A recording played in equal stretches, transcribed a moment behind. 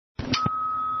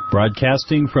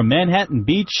Broadcasting from Manhattan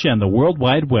Beach and the World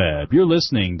Wide Web, you're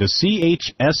listening to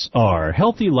CHSR,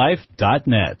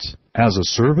 HealthyLife.net. As a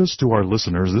service to our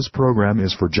listeners, this program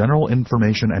is for general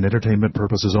information and entertainment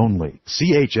purposes only.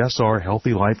 CHSR,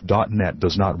 HealthyLife.net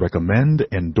does not recommend,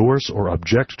 endorse, or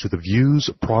object to the views,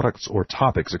 products, or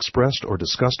topics expressed or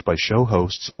discussed by show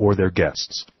hosts or their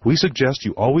guests. We suggest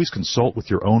you always consult with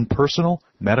your own personal,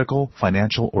 medical,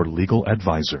 financial, or legal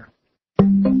advisor.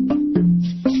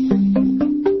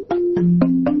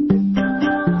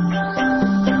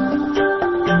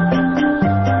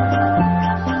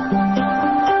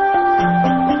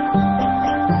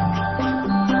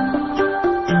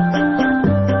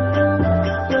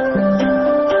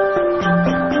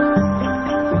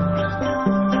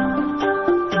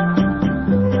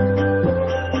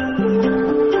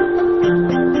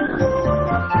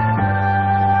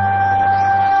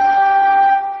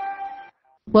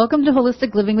 Welcome to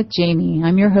Holistic Living with Jamie.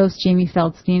 I'm your host, Jamie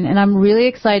Feldstein, and I'm really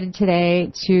excited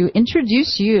today to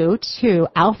introduce you to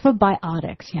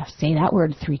Alphabiotics. Yeah, say that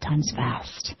word 3 times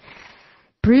fast.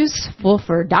 Bruce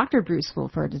Fulford, Dr. Bruce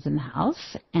Fulford is in the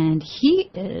house, and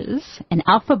he is an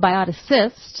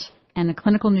alphabioticist and a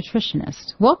clinical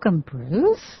nutritionist. Welcome,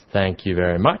 Bruce. Thank you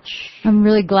very much. I'm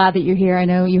really glad that you're here. I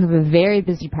know you have a very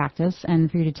busy practice, and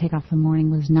for you to take off the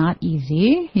morning was not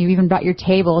easy. You even brought your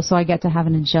table, so I get to have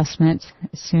an adjustment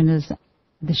as soon as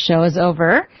the show is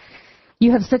over.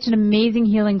 You have such an amazing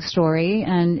healing story,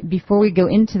 and before we go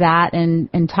into that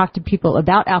and talk to people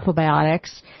about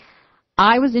Alphabiotics,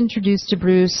 I was introduced to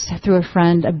Bruce through a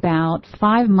friend about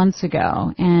 5 months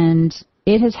ago, and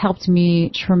it has helped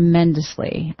me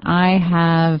tremendously. I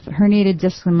have herniated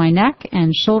discs in my neck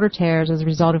and shoulder tears as a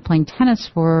result of playing tennis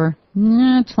for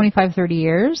 25, 30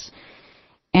 years,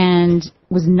 and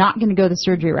was not going to go the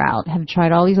surgery route. Have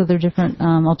tried all these other different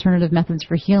alternative methods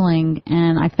for healing,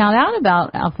 and I found out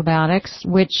about Alphabiotics,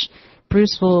 which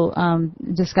Bruce will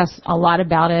discuss a lot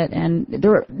about it. And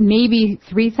there are maybe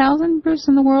 3,000, Bruce,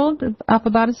 in the world of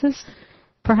Alphaboticists.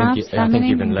 Perhaps I think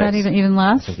even less. Even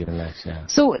less? I think even less, yeah.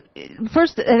 So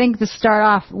first, I think to start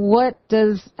off, what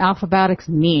does Alphabiotics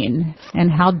mean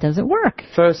and how does it work?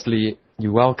 Firstly,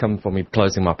 you're welcome for me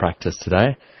closing my practice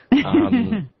today.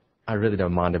 I really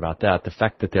don't mind about that. The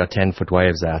fact that there are 10-foot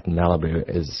waves out in Malibu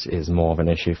is more of an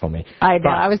issue for me. I know.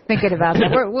 I was thinking about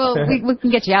that. We can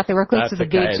get you out there. We're close to the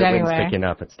beach the anyway. Wind's picking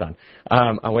up. It's done.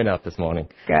 I went out this morning.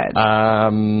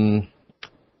 Good.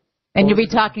 And you'll be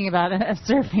talking about a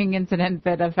surfing incident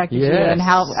that affected you and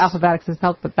how Alphabiotics has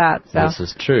helped with that. So. This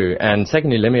is true. And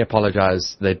secondly, let me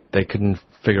apologize. They couldn't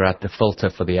figure out the filter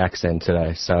for the accent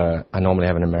today. So I normally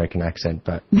have an American accent,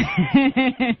 but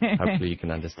hopefully you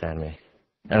can understand me.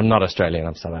 And I'm not Australian.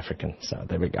 I'm South African. So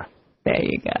there we go. There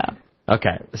you go.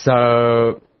 Okay.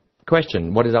 So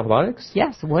question, what is Alphabiotics?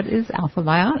 Yes, what is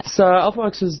Alphabiotics? So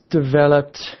Alphabiotics was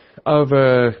developed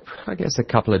over, I guess, a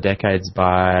couple of decades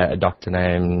by a doctor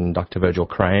named Dr. Virgil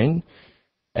Crane.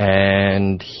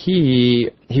 And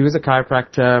he was a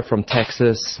chiropractor from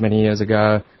Texas many years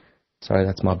ago. Sorry,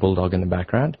 that's my bulldog in the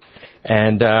background.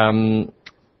 And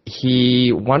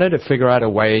he wanted to figure out a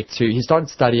way to, he started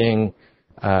studying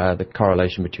the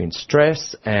correlation between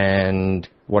stress and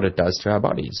what it does to our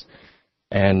bodies.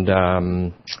 And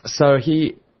so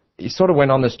he sort of went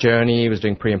on this journey. He was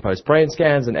doing pre and post brain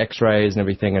scans and x-rays and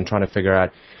everything and trying to figure out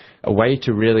a way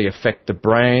to really affect the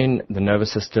brain, the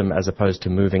nervous system, as opposed to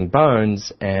moving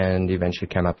bones, and eventually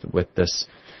came up with this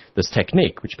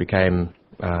technique, which became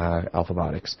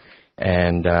Alphabiotics.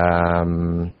 And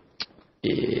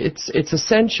it's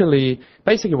essentially,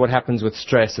 basically what happens with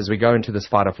stress is we go into this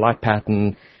fight or flight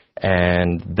pattern,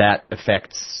 and that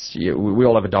affects, we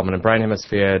all have a dominant brain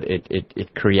hemisphere.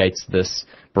 It creates this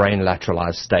brain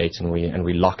lateralized state, and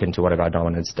we lock into whatever our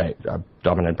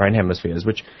dominant brain hemisphere is,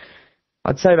 which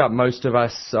I'd say about most of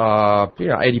us are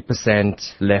 80%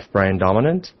 left brain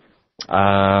dominant.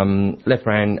 Left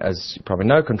brain, as you probably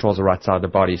know, controls the right side of the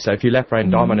body. So if you're left brain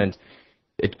dominant,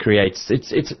 it creates,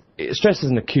 stress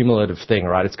is an accumulative thing,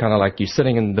 right? It's kind of like you're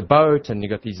sitting in the boat and you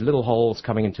got these little holes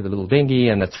coming into the little dinghy,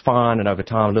 and that's fine, and over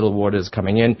time little water's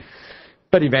coming in,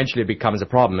 but eventually it becomes a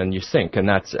problem and you sink, and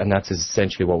that's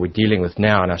essentially what we're dealing with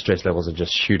now, and our stress levels are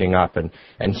just shooting up. And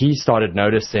he started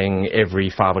noticing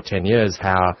every 5 or 10 years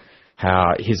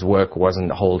how his work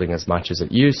wasn't holding as much as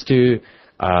it used to.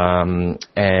 And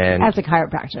as a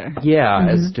chiropractor. Yeah,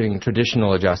 as doing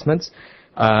traditional adjustments.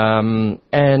 So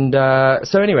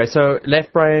anyway, so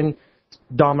left brain,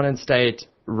 dominant state,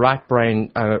 right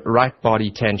brain, right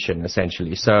body tension,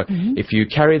 essentially. So if you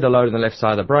carry the load on the left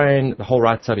side of the brain, the whole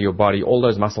right side of your body, all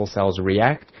those muscle cells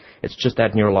react. It's just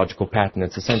that neurological pattern.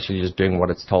 It's essentially just doing what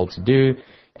it's told to do.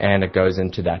 and it goes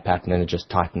into that pattern and it just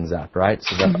tightens up, right?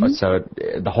 So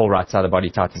the whole right side of the body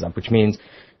tightens up, which means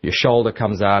your shoulder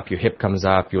comes up, your hip comes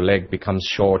up, your leg becomes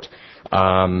short.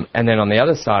 And then on the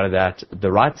other side of that,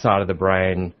 the right side of the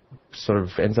brain sort of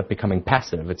ends up becoming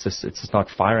passive. It's just not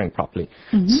firing properly.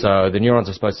 So the neurons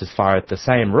are supposed to fire at the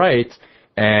same rate,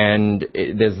 and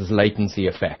there's this latency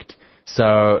effect.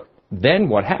 So then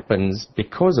what happens,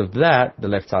 because of that, the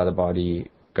left side of the body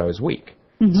goes weak.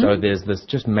 So there's this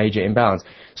just major imbalance.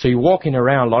 So you're walking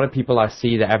around, a lot of people I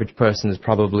see, the average person is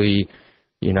probably,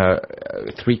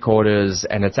 3/4,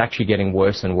 and it's actually getting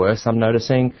worse and worse, I'm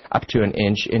noticing, up to an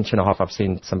inch and a half. I've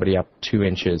seen somebody up 2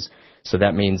 inches. So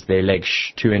that means their leg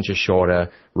 2 inches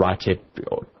shorter, right hip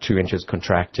 2 inches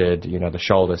contracted, the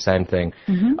shoulder, same thing.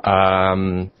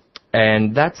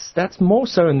 And that's more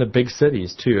so in the big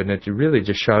cities too, and it really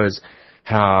just shows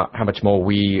how much more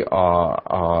we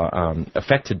are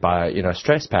affected by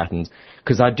stress patterns.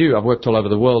 Because I've worked all over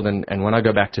the world, and when I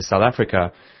go back to South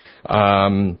Africa,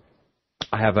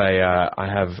 I have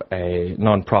a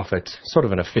non-profit, sort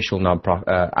of an official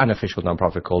unofficial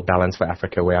non-profit called Balance for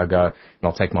Africa, where I go and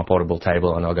I'll take my portable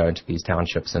table and I'll go into these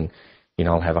townships, and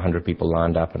I'll have 100 people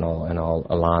lined up, and I'll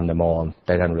align them all.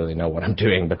 They don't really know what I'm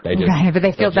doing, but they just but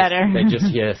they feel better. They just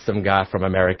hear some guy from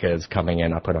America is coming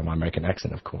in. I put on my American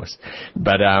accent, of course,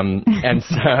 but and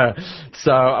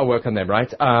so I work on them,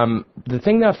 right? The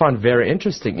thing that I find very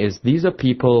interesting is these are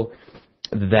people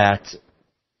that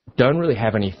don't really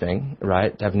have anything,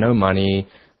 right? They have no money.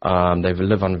 They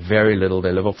live on very little.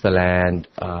 They live off the land.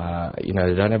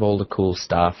 They don't have all the cool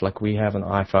stuff like we have on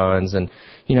iPhones and,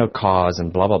 cars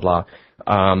and blah, blah, blah.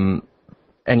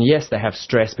 And yes, they have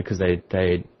stress because they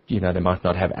might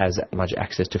not have as much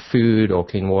access to food or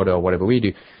clean water or whatever we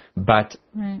do. But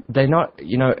they're not,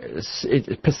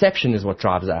 perception is what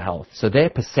drives our health. So their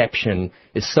perception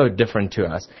is so different to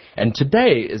us. And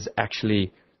today is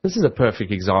actually, this is a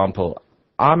perfect example.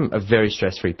 I'm a very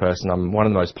stress-free person. I'm one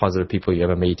of the most positive people you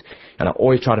ever meet, and I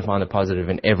always try to find the positive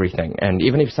in everything. And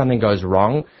even if something goes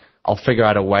wrong, I'll figure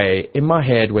out a way in my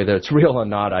head, whether it's real or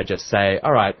not. I just say,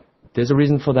 all right, there's a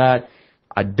reason for that.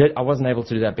 I wasn't able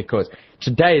to do that because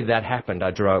today that happened.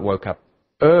 Woke up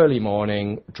early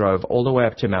morning, drove all the way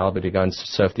up to Malibu to go and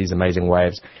surf these amazing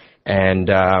waves,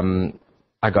 and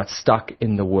I got stuck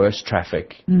in the worst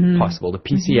traffic possible. The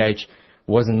PCH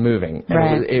wasn't moving.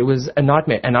 And it was a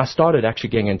nightmare. And I started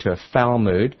actually getting into a foul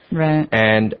mood.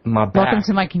 And my back... Welcome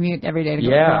to my commute every day to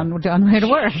go on my way to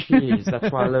work. Jeez,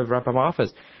 that's why I live right by my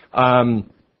office.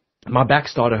 My back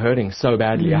started hurting so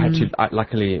badly. I had to,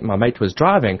 luckily my mate was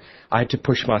driving. I had to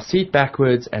push my seat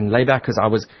backwards and lay back because I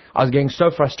was getting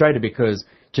so frustrated because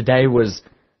today was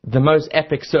the most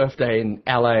epic surf day in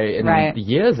LA in the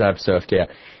years I've surfed here.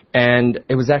 And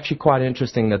it was actually quite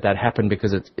interesting that happened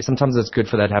because sometimes it's good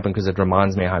for that to happen because it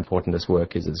reminds me how important this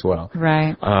work is as well.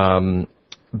 So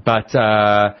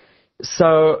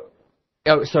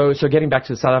getting back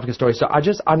to the South Africa story, so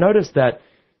I noticed that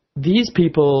these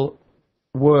people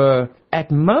were at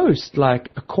most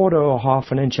like a quarter or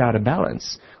half an inch out of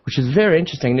balance, which is very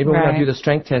interesting. And even when I do the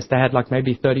strength test, they had like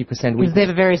maybe 30% weakness. They have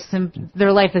a very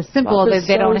their life is simple.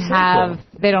 They don't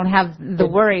have the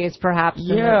worries, perhaps.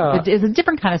 It's a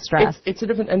different kind of stress. It's a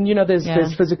different, and there's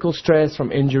physical stress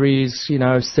from injuries.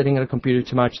 Sitting at a computer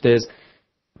too much. There's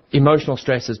emotional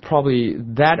stress is probably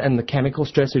that, and the chemical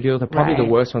stress we deal with are probably the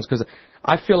worst ones because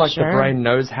I feel like the brain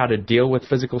knows how to deal with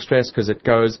physical stress because it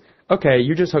goes, okay,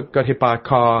 you just got hit by a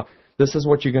car. This is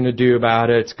what you're going to do about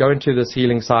it. Go into this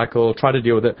healing cycle. Try to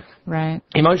deal with it.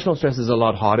 Emotional stress is a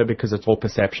lot harder because it's all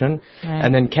perception.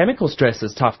 And then chemical stress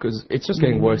is tough because it's just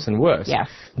getting worse and worse.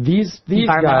 These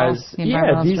guys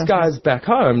back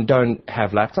home don't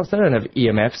have laptops. They don't have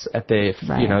EMFs at their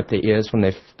at their ears from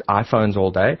their iPhones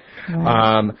all day.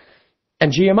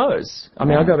 And GMOs. I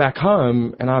mean, I go back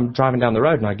home and I'm driving down the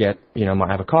road and I get,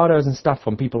 my avocados and stuff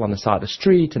from people on the side of the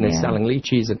street, and they're selling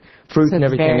lychees and fruit and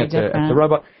everything at the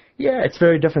robot. Yeah, it's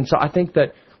very different. So I think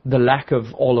that the lack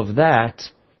of all of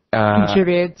that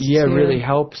contributes. Really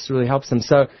helps them.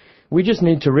 So we just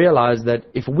need to realize that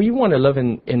if we want to live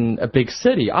in a big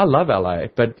city, I love LA,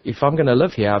 but if I'm going to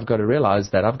live here, I've got to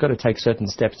realize that I've got to take certain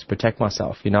steps to protect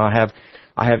myself. I have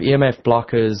EMF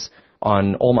blockers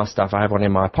on all my stuff. I have one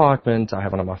in my apartment. I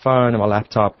have one on my phone and my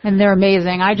laptop. And they're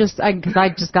amazing. Because I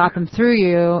just got them through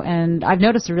you, and I've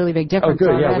noticed a really big difference. Oh, good.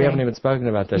 Already. Yeah, we haven't even spoken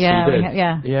about this. Yeah, you did.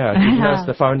 Yeah. You notice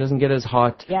the phone doesn't get as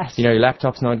hot. Yes. Your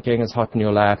laptop's not getting as hot in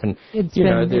your lap, and it's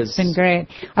been great.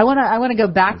 I want to go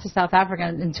back to South Africa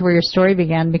and to where your story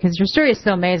began, because your story is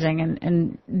so amazing,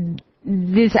 and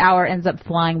this hour ends up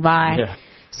flying by. Yeah.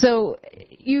 So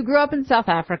you grew up in South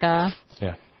Africa.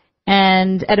 Yeah.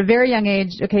 And at a very young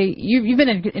age, okay, you've been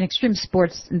an extreme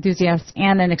sports enthusiast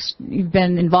and you've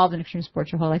been involved in extreme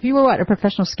sports your whole life. You were a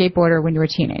professional skateboarder when you were a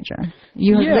teenager.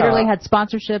 You literally had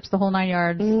sponsorships, the whole 9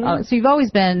 yards. So you've always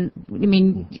been,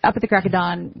 up at the crack of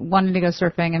dawn, wanting to go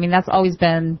surfing. That's always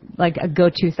been like a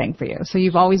go-to thing for you. So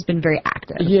you've always been very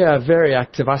active. Yeah, very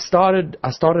active. I started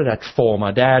at 4.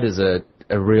 My dad is a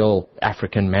real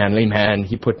African manly man.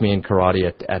 He put me in karate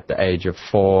at the age of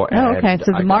 4. Oh, okay.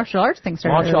 So the martial arts thing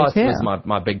started. Martial arts was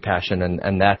my big passion,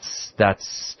 and that's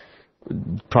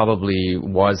probably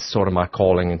was sort of my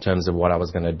calling in terms of what I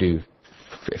was going to do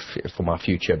for my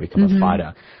future, become a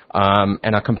fighter.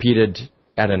 And I competed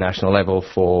at a national level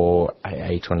for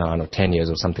 8 or 9 or 10 years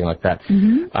or something like that,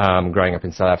 growing up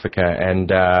in South Africa, and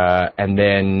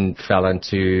then fell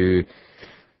into.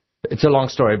 It's a long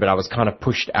story, but I was kind of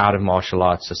pushed out of martial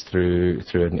arts just through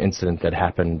an incident that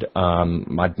happened.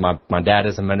 My dad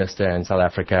is a minister in South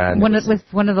Africa, and with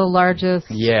one of the largest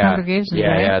congregations.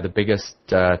 Yeah, the biggest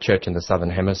church in the Southern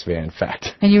Hemisphere, in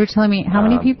fact. And you were telling me how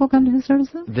many people come to his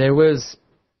services? There was,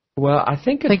 I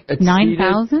think it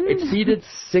 9,000. It seated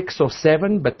 6 or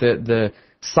 7, but the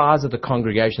size of the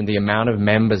congregation, the amount of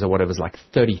members or whatever, was like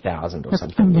 30,000 or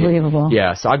something. Unbelievable.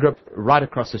 Yeah, so I grew up right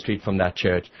across the street from that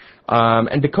church.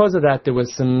 And because of that, there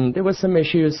was some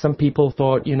issues. Some people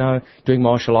thought, doing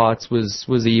martial arts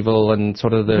was evil, and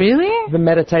sort of the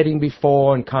meditating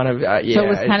before and kind of So it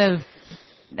was kind of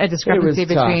a discrepancy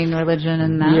between religion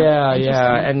and that.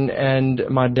 Yeah. And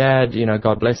my dad,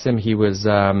 God bless him, he was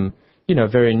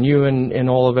very new in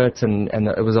all of it, and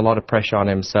it was a lot of pressure on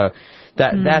him. So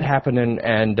that happened,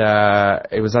 and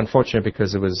it was unfortunate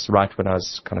because it was right when I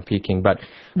was kind of peaking, but.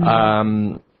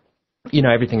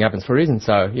 Everything happens for a reason.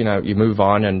 So, you move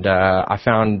on, and I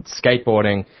found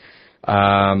skateboarding,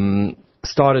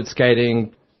 started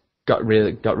skating, got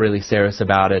really serious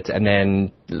about it, and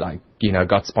then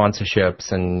got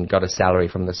sponsorships and got a salary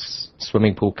from this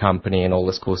swimming pool company and all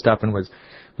this cool stuff, and was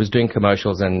doing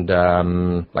commercials and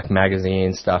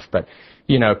magazine stuff, but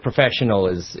professional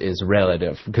is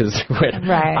relative, because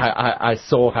I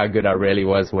saw how good I really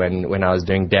was when I was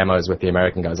doing demos with the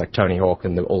American guys like Tony Hawk,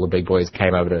 and all the big boys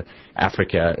came over to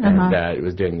Africa and it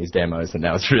was doing these demos, and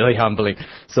that was really humbling.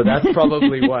 So that's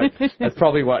probably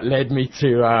what led me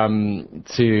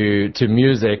to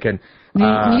music. And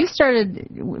you started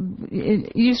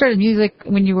music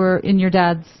when you were in your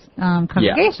dad's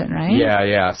congregation, right?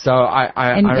 Yeah. So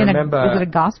I remember. Was it a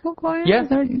gospel choir? Yeah.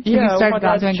 You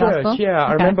started doing gospel? Yeah,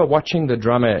 I remember watching the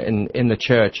drummer in the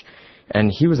church, and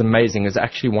he was amazing. He was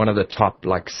actually one of the top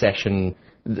session.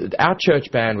 Our church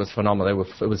band was phenomenal.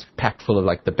 It was packed full of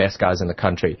the best guys in the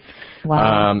country.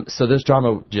 Wow. So this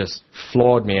drummer just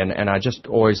floored me, and I just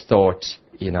always thought,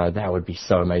 that would be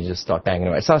so amazing to start banging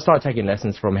away. So I started taking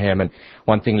lessons from him, and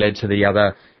one thing led to the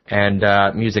other. And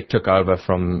music took over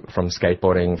from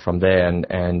skateboarding from there,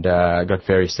 and got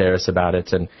very serious about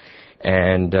it, and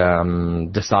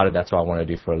decided that's what I want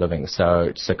to do for a living.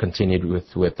 So continued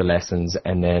with the lessons,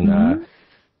 and then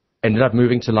ended up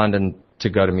moving to London to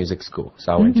go to music school.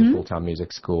 So I went to full-time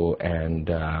music school, and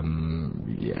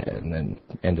then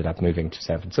ended up moving to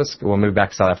San Francisco. Well, moved back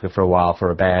to South Africa for a while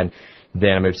for a band.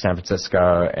 Then I moved to San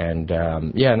Francisco, and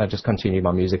I just continued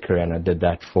my music career, and I did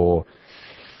that for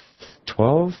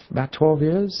about 12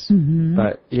 years.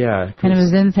 But yeah. And it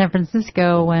was in San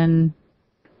Francisco when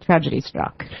tragedy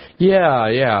struck.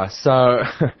 Yeah. So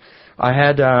I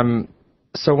had,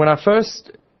 so when I was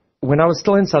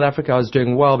still in South Africa, I was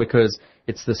doing well because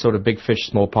it's the sort of big fish,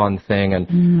 small pond thing.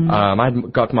 And I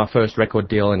got my first record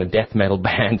deal in a death metal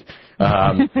band.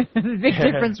 Big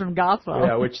difference from gospel.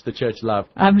 Yeah, which the church loved.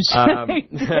 I'm sure.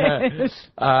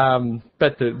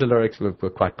 But the lyrics were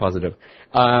quite positive.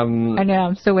 I know.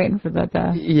 I'm still waiting for that.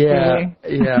 Yeah.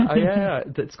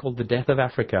 It's called The Death of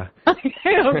Africa. Oh,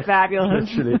 fabulous.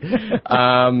 Literally.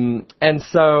 And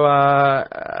so,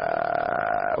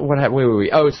 where were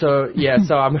we? Oh, so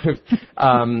I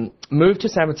moved to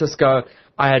San Francisco.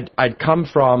 I'd come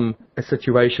from a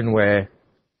situation where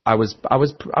I was pretty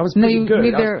good. I was pretty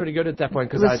good at that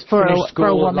point because I finished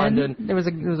school in London. There was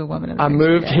a woman. I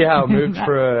moved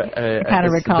for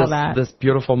this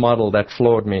beautiful model that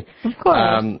floored me. Of course.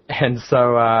 And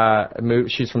so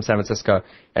moved. She's from San Francisco,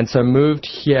 and so moved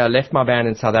here. Left my band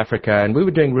in South Africa, and we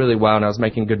were doing really well, and I was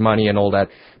making good money and all that.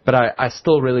 But I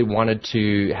still really wanted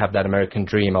to have that American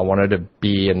dream. I wanted to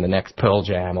be in the next Pearl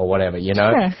Jam or whatever,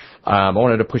 Sure. I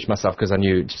wanted to push myself because I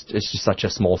knew it's just such a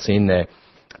small scene there.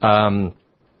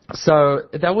 So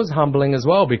that was humbling as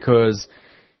well, because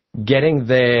getting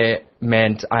there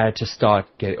meant I had to start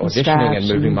auditioning and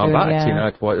moving my butt. Yeah.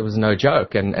 It was no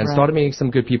joke, and started meeting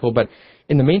some good people. But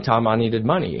in the meantime, I needed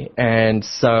money, and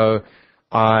so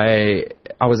I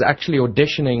was actually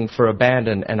auditioning for a band,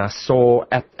 and I saw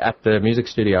at the music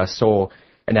studio, I saw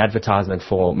an advertisement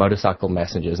for motorcycle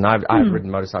messengers, and I've ridden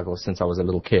motorcycles since I was a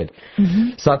little kid.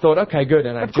 Mm-hmm. So I thought, okay, good.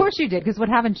 And of course you did, because what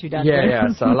haven't you done? Yeah.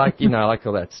 So I like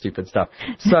all that stupid stuff.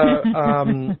 So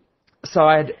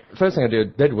first thing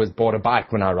I did was bought a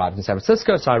bike when I arrived in San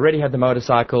Francisco. So I already had the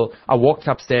motorcycle. I walked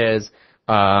upstairs.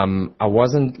 I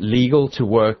wasn't legal to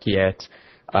work yet.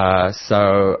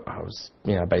 So I was,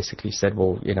 basically said,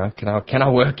 well, can I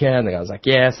work here? And the guy was like,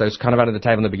 yeah. So it was kind of under the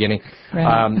table in the beginning.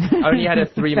 Right. Only had a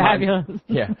 3-month. Fabulous.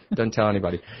 Yeah. Don't tell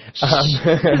anybody.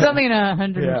 There's only in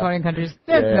 120 countries.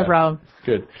 No problem.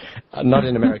 Good. Not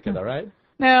in America though, right?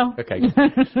 No. Okay.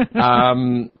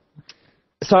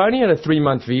 So I only had a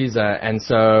 3-month visa, and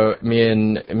so me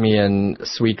and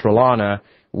sweet Rolana,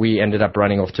 we ended up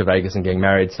running off to Vegas and getting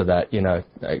married so that,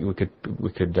 we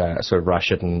could sort of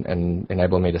rush it and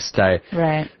enable me to stay.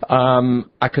 Right.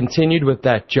 I continued with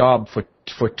that job for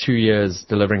 2 years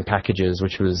delivering packages,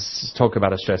 which was, talk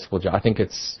about a stressful job. I think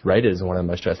it's rated as one of the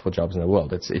most stressful jobs in the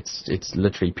world. It's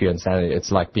literally pure insanity. It's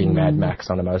like being Mad Max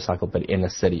on a motorcycle, but in a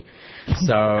city.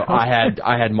 So I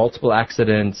had multiple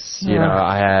accidents,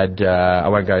 I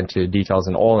won't go into details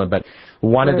in all of them, but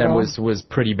one of them was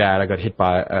pretty bad. I got hit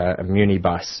by a Muni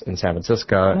bus in San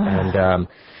Francisco, and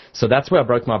so that's where I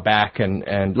broke my back.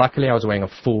 And luckily, I was wearing a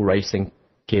full racing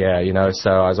gear, so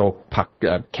I was all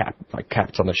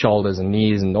capped on the shoulders and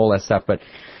knees and all that stuff. But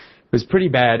it was pretty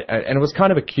bad, and it was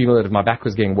kind of accumulative. My back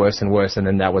was getting worse and worse, and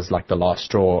then that was like the last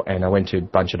straw. And I went to a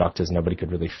bunch of doctors, and nobody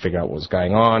could really figure out what was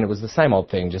going on. It was the same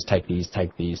old thing: just take these,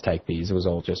 take these, take these. It was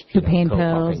all just the pain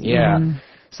pills. Yeah.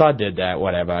 So I did that,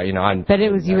 whatever, But it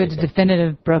was you had a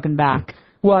definitive broken back.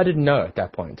 Well, I didn't know at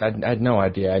that point. I had no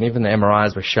idea. And even the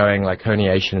MRIs were showing like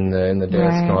herniation in the disc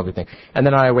and everything. And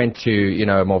then I went to,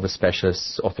 more of a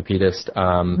specialist orthopedist,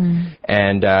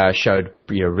 and showed,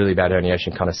 really bad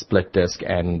herniation, kind of split disc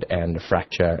and a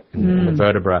fracture in the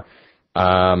vertebra.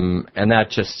 And that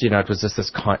just, it was just this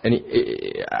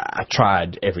I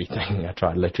tried everything.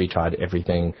 Literally tried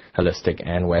everything, holistic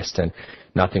and Western.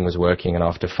 Nothing was working, and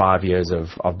after 5 years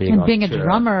of being on being tour, a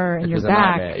drummer in your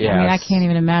back, I can't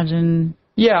even imagine.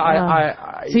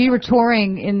 Yeah, so you were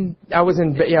touring in. I was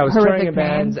touring in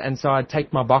bands, and so I'd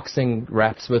take my boxing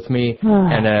wraps with me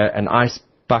and an ice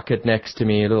bucket next to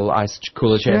me, a little ice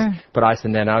cooler chest, but ice,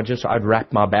 and then I'd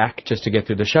wrap my back just to get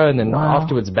through the show, and then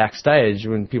afterwards backstage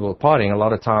when people were partying, a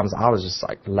lot of times I was just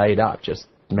like laid up, just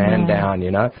man down,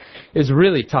 It was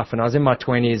really tough, and I was in my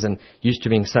 20s and used to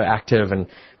being so active, and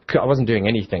I wasn't doing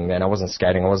anything then. I wasn't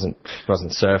skating. I wasn't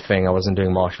surfing. I wasn't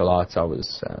doing martial arts. I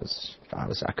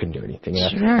couldn't do anything.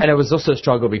 And it was also a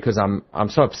struggle because I'm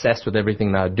so obsessed with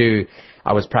everything that I do.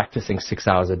 I was practicing 6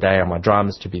 hours a day on my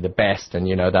drums to be the best, and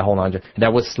that whole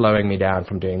that was slowing me down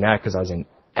from doing that because I was in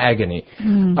agony.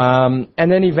 And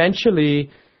then eventually,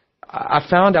 I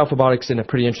found Alphabiotics in a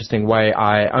pretty interesting way.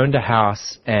 I owned a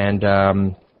house and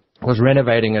was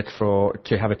renovating it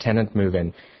to have a tenant move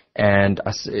in. And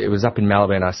it was up in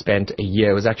Malibu, and I spent a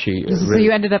year. It was actually so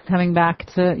you ended up coming back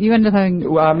to. You ended up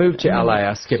having. Well, I moved to LA.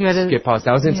 I skipped past.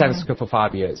 I was in San Francisco for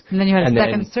 5 years. And then you had a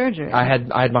second surgery. I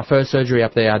had my first surgery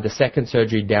up there. I had the second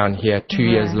surgery down here 2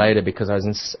 years later because I was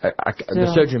in.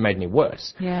 The surgery made me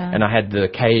worse. Yeah. And I had the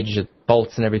cage,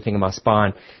 bolts, and everything in my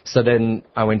spine. So then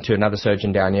I went to another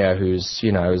surgeon down here who's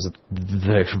is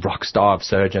the rock star of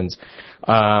surgeons.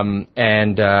 And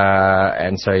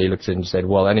so he looked at it and said,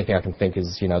 well, anything I can think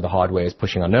is, the hardware is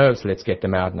pushing our nerves. Let's get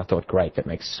them out. And I thought, great, that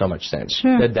makes so much sense.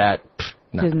 Sure. Did that.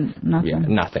 Nothing. Yeah,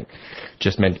 nothing.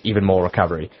 Just meant even more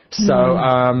recovery. So,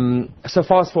 so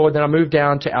fast forward, then I moved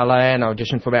down to LA and I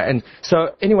auditioned for that. And so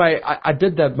anyway, I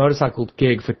did that motorcycle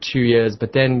gig for 2 years,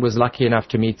 but then was lucky enough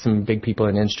to meet some big people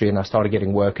in the industry, and I started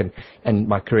getting work, and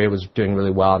my career was doing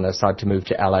really well, and I decided to move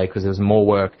to LA because there was more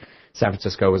work. San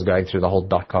Francisco was going through the whole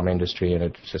 .com industry, and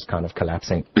it was just kind of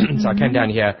collapsing. So I came down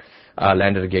here,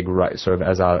 landed a gig right sort of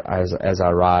as I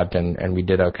arrived, and we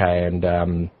did okay,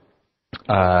 and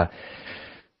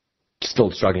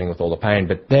still struggling with all the pain.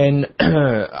 But then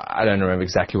I don't remember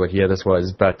exactly what year this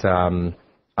was, but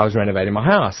I was renovating my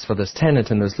house for this tenant,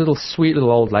 and this sweet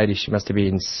little old lady, she must have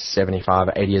been 75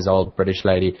 or 80 years old, British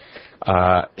lady.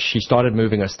 She started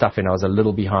moving her stuff in. I was a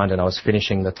little behind, and I was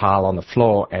finishing the tile on the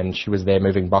floor, and she was there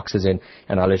moving boxes in,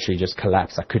 and I literally just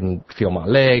collapsed. I couldn't feel my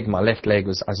leg. My left leg I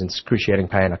was in excruciating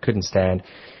pain. I couldn't stand.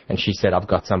 And she said, I've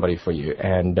got somebody for you.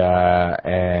 And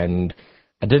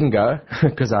I didn't go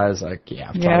because I was like,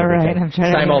 I've tried everything.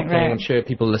 Same old thing. Right. I'm sure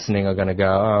people listening are going to go,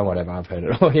 oh, whatever, I've heard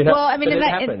it all. Well, I mean,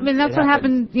 that's what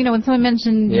happened. When someone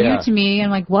mentioned you to me,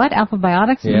 I'm like, what?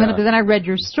 Alphabiotics? And then I read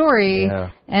your story,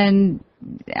 and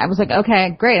I was like,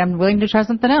 okay, great. I'm willing to try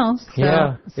something else.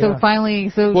 So finally,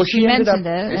 she mentioned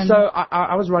it. And so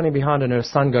I was running behind, and her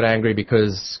son got angry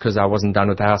because I wasn't done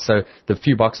with the house. So the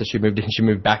few boxes she moved in, she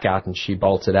moved back out, and she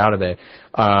bolted out of there.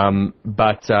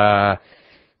 But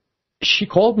she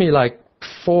called me like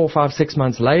 4, 5, 6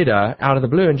 months later out of the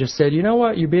blue and just said, you know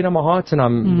what, you beat on my heart, and I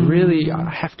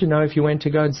have to know if you went to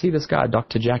go and see this guy,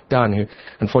 Dr. Jack Dunn, who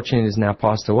unfortunately has now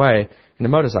passed away in a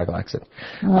motorcycle accident.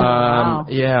 Wow.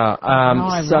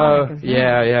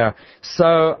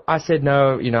 So I said,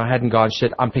 no, I hadn't gone,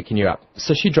 shit, I'm picking you up.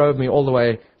 So she drove me all the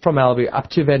way from Albuquerque up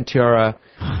to Ventura,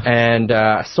 and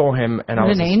saw him, and I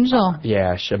was an angel.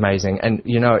 Yeah, amazing. And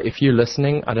if you're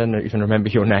listening, I don't even remember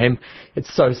your name.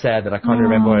 It's so sad that I can't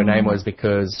remember what her name was,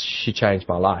 because she changed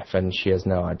my life, and she has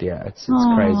no idea. It's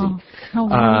crazy.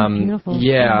 How beautiful.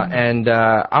 Yeah, and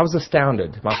I was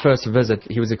astounded. My first visit,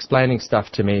 he was explaining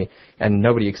stuff to me, and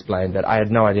nobody explained it. I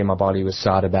had no idea my body was so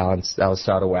out of balance. I was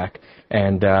so out of whack.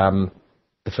 And the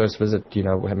first visit,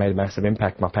 had made a massive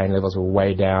impact. My pain levels were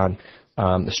way down.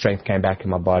 The strength came back in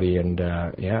my body, and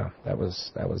that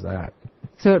was that.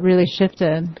 So it really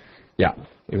shifted. Yeah,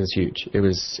 it was huge. It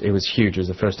was huge. It was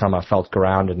the first time I felt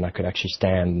grounded and I could actually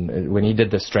stand. When he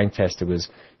did the strength test, it was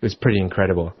pretty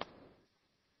incredible.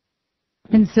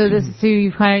 And so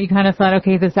you kind of thought,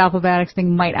 okay, this Alphabiotics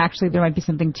thing there might be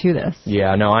something to this.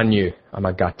 Yeah, no, I knew.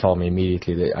 My gut told me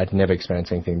immediately that I'd never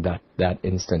experienced anything that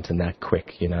instant and that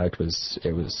quick. It was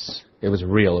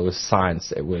real. It was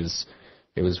science. It was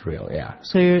real, yeah.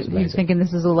 So you're thinking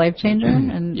this is a life changer,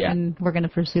 and we're going to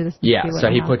pursue this? Yeah, so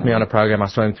he put me on a program. I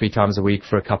saw him 3 times a week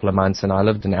for a couple of months, and I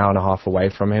lived an hour and a half away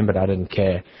from him, but I didn't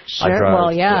care. Sure,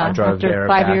 I drove after there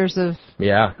 5 years of...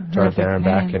 Yeah, drove there and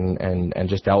back and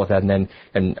just dealt with that. And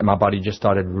my body just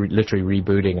started literally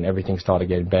rebooting, and everything started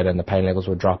getting better, and the pain levels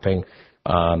were dropping.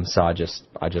 So I just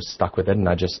stuck with it, and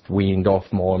I just weaned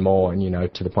off more and more,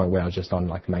 and to the point where I was just on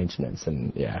like maintenance,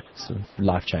 and it's a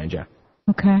life changer.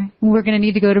 Okay. We're going to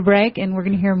need to go to break, and we're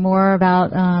going to hear more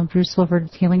about Bruce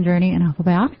Wilford's healing journey and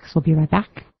Alphabiotics. We'll be right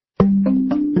back.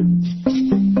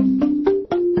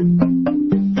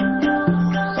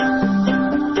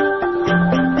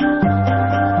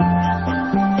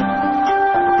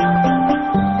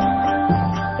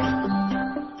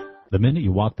 The minute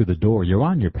you walk through the door, you're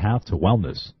on your path to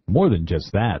wellness. More than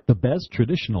just that, the best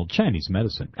traditional Chinese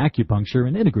medicine, acupuncture,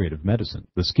 and integrative medicine.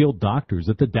 The skilled doctors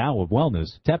at the Tao of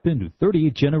Wellness tap into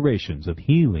 38 generations of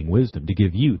healing wisdom to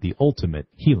give you the ultimate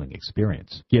healing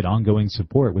experience. Get ongoing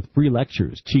support with free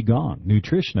lectures, qigong,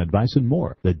 nutrition advice, and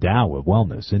more. The Tao of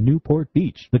Wellness in Newport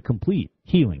Beach, the complete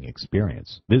healing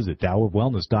experience. Visit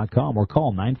TaoofWellness.com or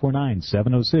call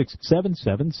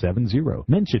 949-706-7770.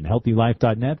 Mention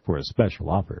HealthyLife.net for a special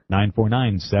offer.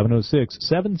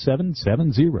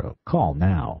 949-706-7770. Call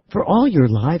now. For all your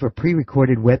live or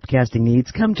pre-recorded webcasting needs,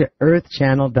 come to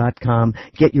earthchannel.com.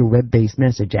 Get your web-based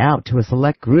message out to a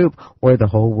select group or the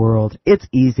whole world. It's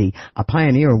easy. A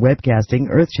pioneer in webcasting,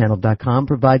 earthchannel.com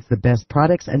provides the best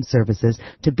products and services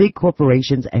to big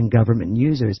corporations and government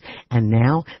users. And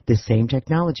now, the same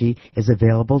technology is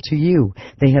available to you.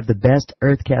 They have the best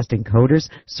earthcast encoders,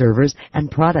 servers, and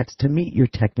products to meet your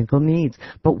technical needs.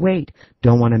 But wait,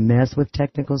 don't want to mess with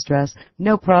technical stress?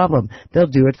 No problem. They'll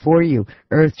do it for you.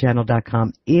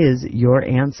 Earthchannel.com is your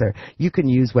answer. You can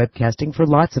use webcasting for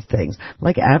lots of things,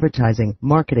 like advertising,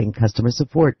 marketing, customer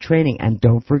support, training, and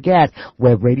don't forget,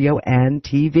 web radio and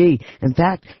TV. In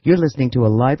fact, you're listening to a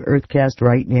live Earthcast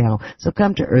right now, so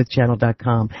come to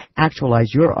earthchannel.com.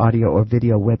 Actualize your audio or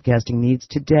video webcasting needs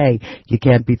today. You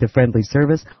can't beat the friendly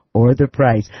service or the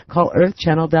price. Call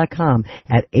earthchannel.com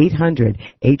at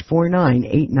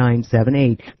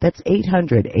 800-849-8978. That's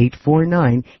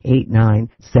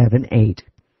 800-849-8978.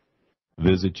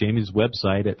 Visit Jamie's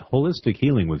website at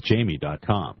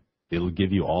holistichealingwithjamie.com. It'll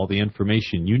give you all the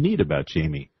information you need about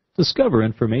Jamie. Discover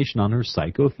information on her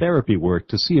psychotherapy work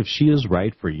to see if she is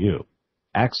right for you.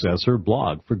 Access her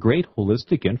blog for great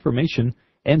holistic information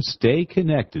and stay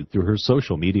connected through her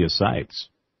social media sites.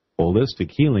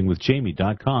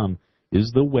 HolisticHealingWithJamie.com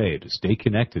is the way to stay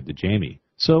connected to Jamie.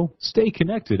 So stay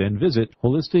connected and visit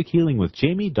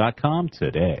HolisticHealingWithJamie.com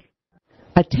today.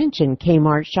 Attention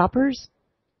Kmart shoppers.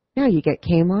 Now you get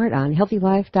Kmart on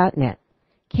HealthyLife.net.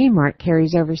 Kmart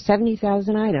carries over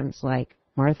 70,000 items like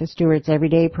Martha Stewart's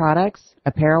Everyday Products,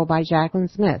 apparel by Jacqueline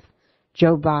Smith,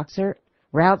 Joe Boxer,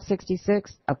 Route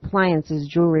 66, appliances,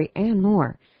 jewelry, and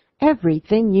more.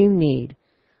 Everything you need.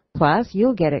 Plus,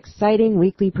 you'll get exciting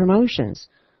weekly promotions.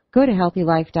 Go to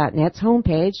HealthyLife.net's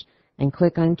homepage and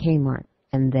click on Kmart,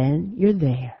 and then you're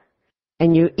there.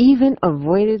 And you even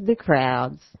avoided the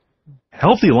crowds.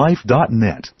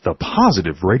 HealthyLife.net, the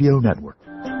positive radio network.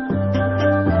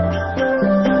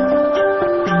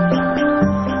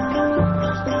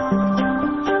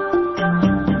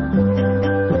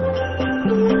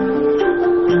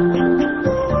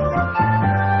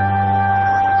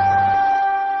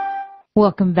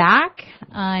 Welcome back.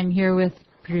 I'm here with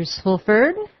Bruce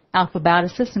Fulford,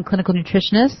 alphabioticist and clinical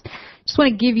nutritionist. Just want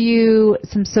to give you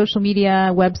some social media,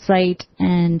 website,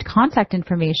 and contact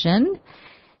information.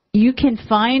 You can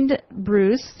find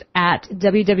Bruce at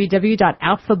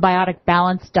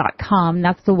www.alphabioticbalance.com.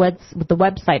 That's the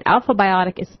website.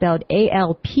 Alphabiotic is spelled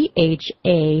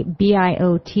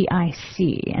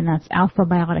ALPHABIOTIC, and that's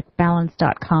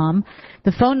alphabioticbalance.com.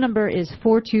 The phone number is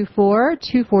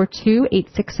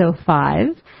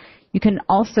 424-242-8605. You can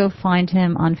also find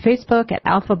him on Facebook at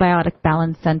Alphabiotic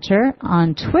Balance Center,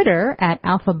 on Twitter at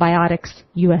Alphabiotics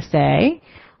USA,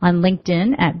 on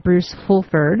LinkedIn at Bruce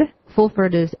Fulford.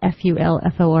 Fulford is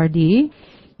Fulford. You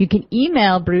can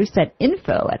email Bruce at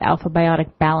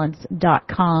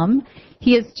info@alphabioticbalance.com.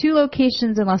 He has 2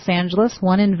 locations in Los Angeles,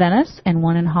 one in Venice and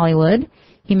one in Hollywood.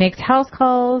 He makes house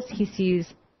calls. He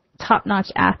sees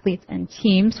top-notch athletes and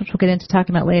teams, which we'll get into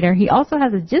talking about later. He also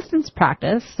has a distance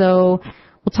practice, so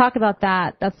we'll talk about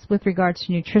that. That's with regards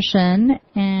to nutrition,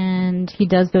 and he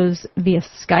does those via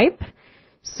Skype.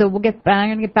 So I'm going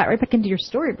to get back right back into your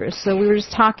story, Bruce. So we were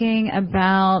just talking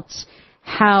about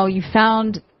how you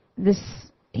found this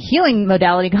healing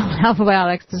modality called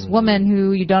Alphabiotics. This woman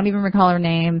who you don't even recall her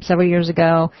name several years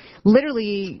ago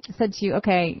literally said to you,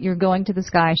 okay, you're going to this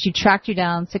guy. She tracked you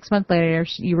down 6 months later.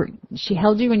 She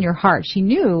held you in your heart. She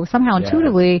knew somehow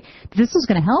intuitively that this was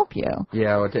going to help you.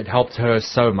 Yeah, it helped her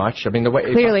so much. I mean, the way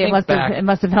clearly it must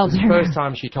have helped her. The first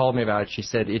time she told me about it, she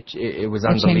said it was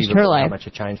unbelievable how much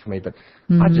it changed for me. But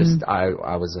I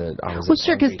was well,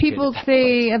 sure, because people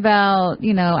say about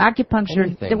acupuncture,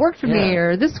 anything. It worked for me,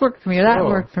 or this worked for me, or that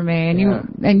worked for me, and you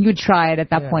would try it at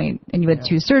that point, and you had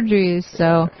 2 surgeries.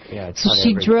 So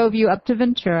she drove you up to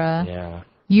Ventura. Yeah.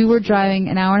 You were driving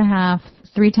an hour and a half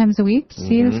 3 times a week to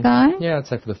see this guy? Yeah, I'd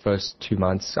say for the first 2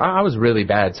 months. I was really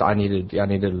bad, so I needed a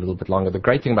little bit longer. The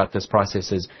great thing about this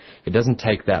process is it doesn't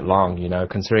take that long,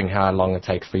 considering how long it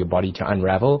takes for your body to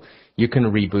unravel. You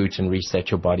can reboot and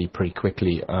reset your body pretty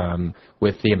quickly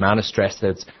with the amount of stress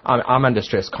I'm under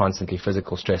stress constantly,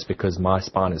 physical stress, because my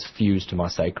spine is fused to my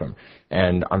sacrum,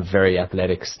 and I'm very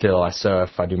athletic still. I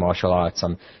surf, I do martial arts.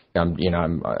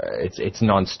 It's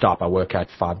non-stop. I work out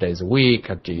 5 days a week.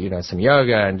 I do some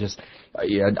yoga and just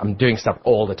I'm doing stuff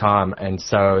all the time, and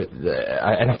so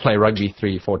I play rugby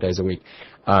 3-4 days a week.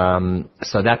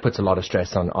 So that puts a lot of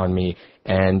stress on me,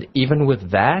 and even with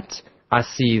that, I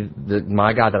see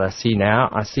my guy that I see now,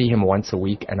 I see him once a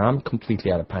week, and I'm completely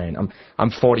out of pain. I'm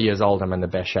 40 years old. I'm in the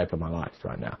best shape of my life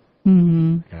right now.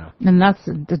 Mm-hmm. Yeah. And that's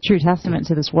the true testament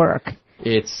to this work.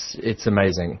 It's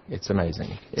amazing. It's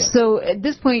amazing. Yeah. So at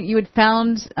this point, you had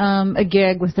found a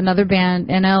gig with another band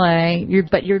in LA,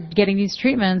 but you're getting these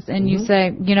treatments, and you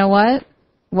say, you know what?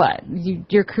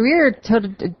 Your career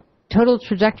total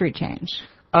trajectory change.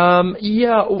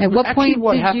 Yeah. At what point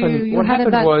what did happened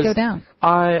was go down?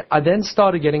 I then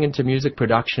started getting into music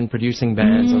production, producing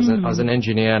bands. I was an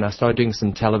engineer, and I started doing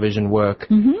some television work,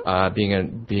 being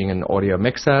an audio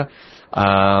mixer.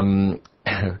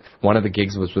 One of the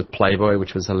gigs was with Playboy,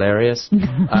 which was hilarious.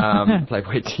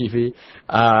 Playboy TV.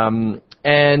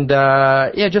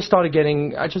 Just started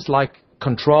getting. I just like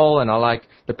control, and I like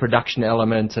the production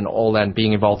element and all that, and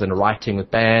being involved in writing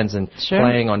with bands and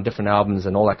playing on different albums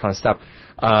and all that kind of stuff.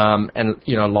 And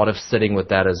a lot of sitting with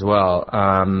that as well.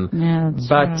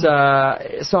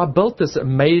 So I built this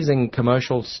amazing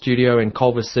commercial studio in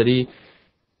Culver City,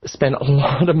 spent a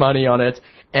lot of money on it,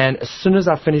 and as soon as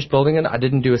I finished building it, I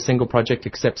didn't do a single project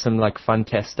except some fun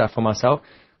test stuff for myself.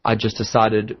 I just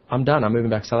decided I'm done. I'm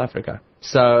moving back to South Africa.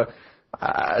 So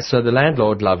the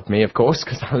landlord loved me, of course,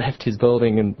 because I left his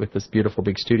building with this beautiful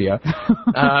big studio.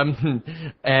 I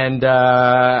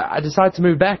decided to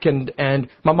move back, and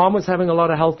my mom was having a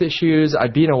lot of health issues.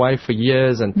 I'd been away for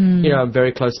years, and I'm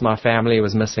very close to my family. I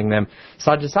was missing them.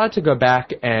 So I decided to go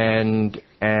back and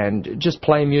just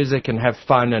play music and have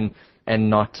fun and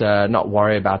not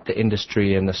worry about the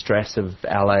industry and the stress of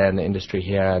LA and the industry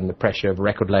here and the pressure of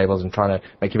record labels and trying to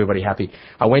make everybody happy.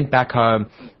 I went back home,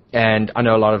 and I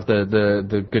know a lot of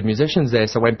the good musicians there,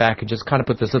 so I went back and just kind of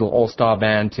put this little all-star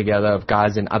band together of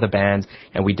guys in other bands,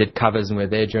 and we did covers, and we were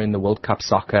there during the World Cup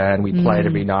soccer, and we played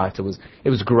every night. It was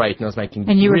great, and I was making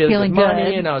really good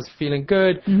money, and I was feeling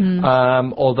good.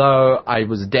 Although I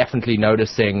was definitely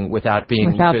noticing without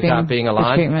being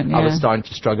aligned, I was starting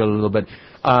to struggle a little bit.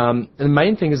 The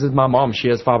main thing is that my mom, she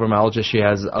has fibromyalgia. She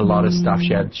has a lot of stuff.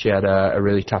 She had a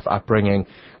really tough upbringing,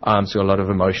 so a lot of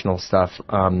emotional stuff.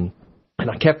 And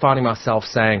I kept finding myself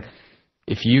saying,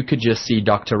 if you could just see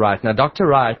Dr. Wright. Now, Dr.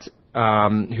 Wright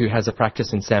who has a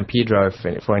practice in San Pedro,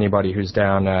 for anybody who's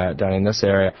down in this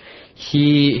area.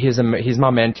 He's my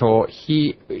mentor.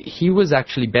 He was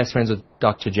actually best friends with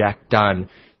Dr. Jack Dunn.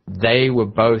 They were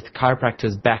both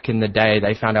chiropractors back in the day.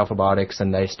 They found Alphabiotics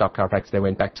and they stopped chiropractic. They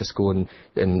went back to school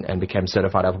and became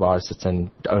certified Alphabioticists and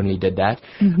only did that.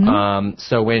 Mm-hmm.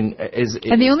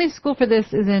 And the only school for this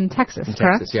is in Texas,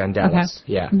 correct? Texas, yeah, in Dallas.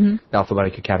 Okay. Yeah, mm-hmm. The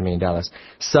Alphabiotic Academy in Dallas.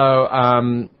 So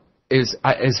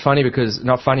it's funny because,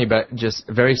 not funny, but just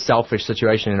a very selfish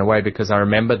situation in a way, because I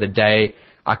remember the day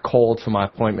I called for my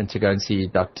appointment to go and see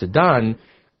Dr. Dunn,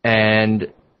 and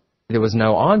there was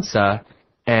no answer.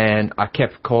 And I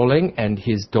kept calling, and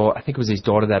his daughter, I think it was his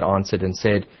daughter that answered and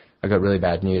said, I got really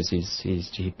bad news.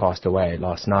 He passed away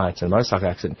last night in a motorcycle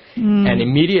accident. And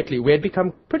immediately we had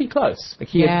become pretty close. Like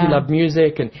he loved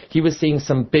music, and he was seeing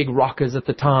some big rockers at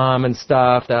the time and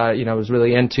stuff that I was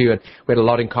really into, and we had a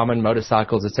lot in common,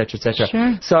 motorcycles, etc., etc.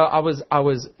 Sure. So I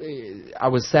was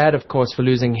sad, of course, for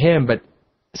losing him, but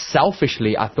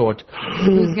selfishly, I thought,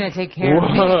 who's going to take care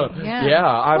of me? Yeah,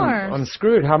 I'm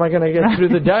screwed. How am I going to get through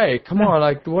the day? Come on,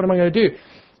 what am I going to do?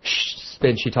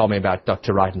 Then she told me about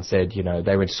Dr. Wright and said,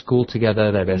 they went to school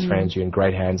together, they're best friends, you're in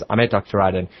great hands. I met Dr.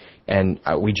 Wright, and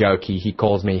we joke, he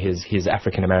calls me his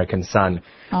African-American son,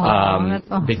 that's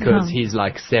awesome. because he's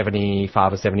like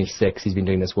 75 or 76. He's been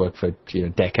doing this work for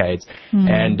decades.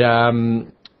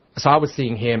 And so I was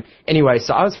seeing him. Anyway,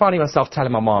 so I was finding myself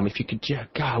telling my mom, if you could,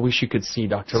 God, I wish you could see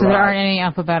Dr. Wright. So there aren't any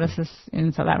alphabeticists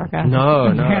in South Africa? No,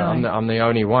 I'm the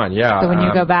only one, yeah. So when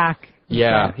you go back...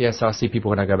 Yeah, so I see people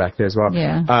when I go back there as well.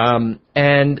 Yeah.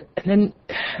 And then,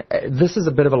 this is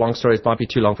a bit of a long story. It might be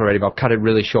too long for radio, but I'll cut it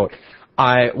really short.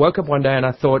 I woke up one day and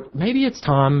I thought, maybe it's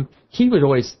time. He would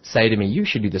always say to me, you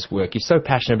should do this work. You're so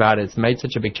passionate about it. It's made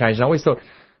such a big change. And I always thought,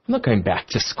 I'm not going back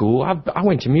to school. I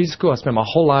went to music school. I spent my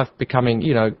whole life becoming,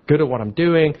 good at what I'm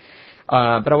doing.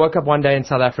 But I woke up one day in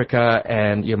South Africa,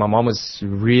 and my mom was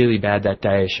really bad that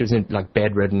day. She was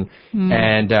bedridden,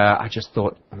 and I just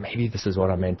thought, maybe this is what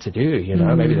I'm meant to do.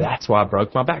 Maybe that's why I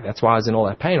broke my back. That's why I was in all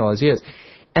that pain all those years.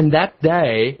 And that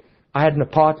day, I had an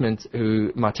apartment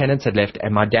who my tenants had left,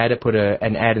 and my dad had put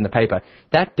an ad in the paper.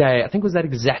 That day, I think it was that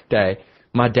exact day,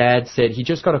 my dad said he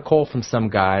just got a call from some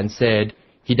guy and said,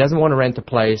 he doesn't want to rent a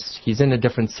place. He's in a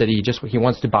different city. He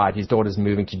wants to buy it. His daughter's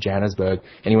moving to Johannesburg,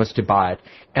 and he wants to buy it.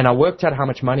 And I worked out how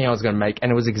much money I was going to make,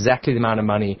 and it was exactly the amount of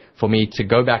money for me to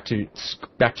go back to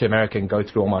America and go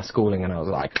through all my schooling. And I was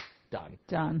like, done.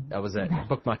 That was it. I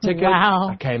booked my ticket. Wow.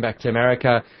 I came back to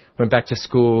America, went back to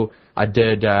school. I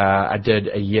did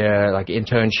a year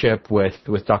internship with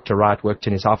Dr. Wright. Worked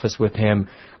in his office with him,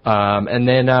 and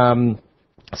then.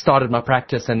 Started my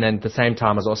practice, and then at the same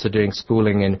time I was also doing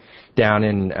schooling down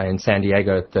in San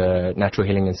Diego at the Natural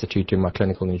Healing Institute, doing my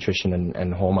clinical nutrition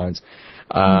and hormones.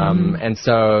 And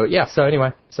so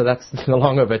anyway, so that's the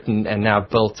long of it, and now I've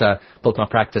built my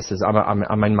practices.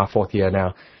 I'm in my 4th year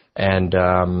now, and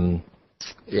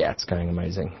it's going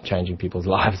amazing, changing people's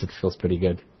lives. It feels pretty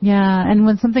good. Yeah, and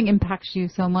when something impacts you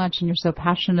so much and you're so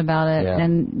passionate about it,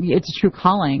 and it's a true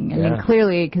calling. I mean,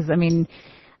 clearly, because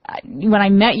when I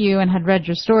met you and had read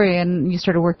your story and you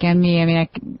started working on me,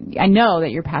 I know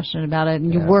that you're passionate about it,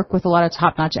 and you work with a lot of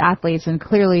top-notch athletes, and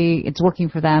clearly it's working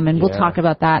for them, and we'll talk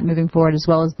about that moving forward as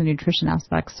well as the nutrition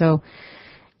aspect. So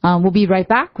we'll be right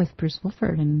back with Bruce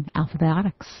Wilford and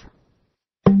Alphabiotics.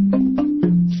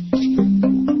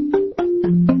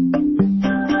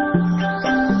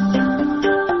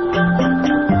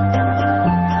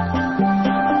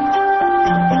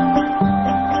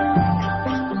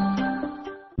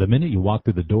 The minute you walk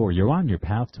through the door, you're on your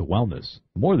path to wellness.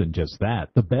 More than just that,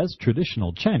 the best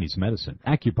traditional Chinese medicine,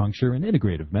 acupuncture, and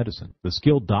integrative medicine. The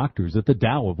skilled doctors at the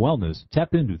Tao of Wellness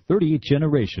tap into 38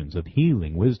 generations of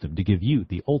healing wisdom to give you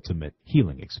the ultimate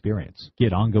healing experience.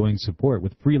 Get ongoing support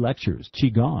with free lectures,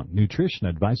 qigong, nutrition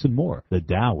advice, and more. The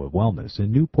Tao of Wellness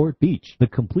in Newport Beach, the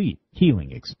complete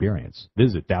healing experience.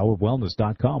 Visit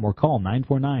TaoofWellness.com or call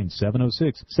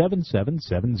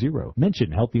 949-706-7770.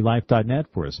 Mention HealthyLife.net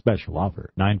for a special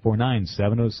offer.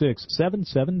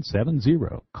 949-706-7770.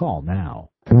 Call now.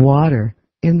 Water.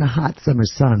 In the hot summer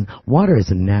sun, water is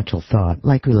a natural thought,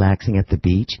 like relaxing at the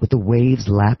beach with the waves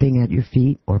lapping at your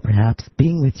feet, or perhaps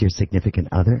being with your significant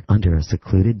other under a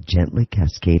secluded, gently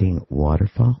cascading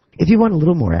waterfall. If you want a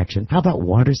little more action, how about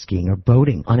water skiing or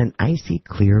boating on an icy,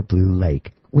 clear blue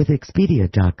lake? With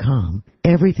Expedia.com,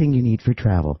 everything you need for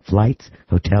travel, flights,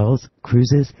 hotels,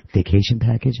 cruises, vacation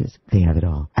packages, they have it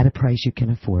all at a price you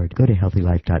can afford. Go to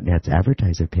HealthyLife.net's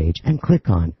advertiser page and click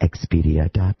on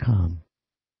Expedia.com.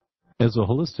 As a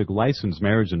holistic licensed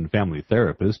marriage and family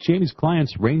therapist, Jamie's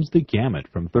clients range the gamut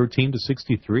from 13 to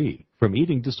 63, from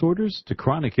eating disorders to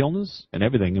chronic illness and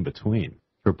everything in between.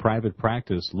 Her private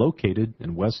practice, located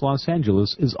in West Los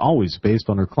Angeles, is always based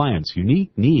on her clients'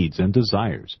 unique needs and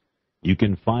desires. You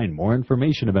can find more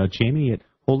information about Jamie at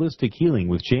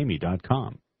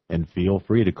holistichealingwithjamie.com. And feel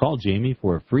free to call Jamie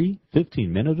for a free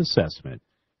 15-minute assessment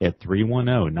at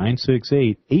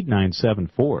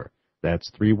 310-968-8974.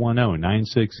 That's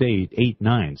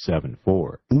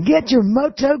 310-968-8974. Get your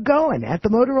moto going at the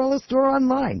Motorola store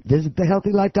online. Visit the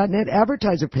HealthyLife.net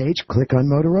advertiser page, click on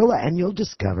Motorola, and you'll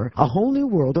discover a whole new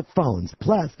world of phones.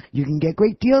 Plus, you can get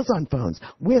great deals on phones,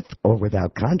 with or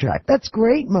without contract. That's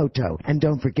great, Moto. And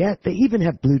don't forget, they even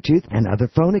have Bluetooth and other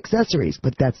phone accessories.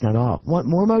 But that's not all. Want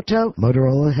more Moto?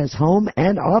 Motorola has home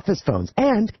and office phones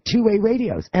and two-way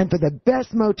radios. And for the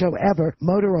best Moto ever,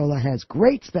 Motorola has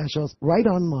great specials right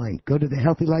online. Go to the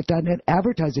HealthyLife.net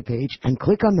advertiser page and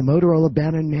click on the Motorola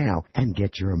banner now and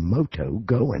get your moto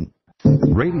going.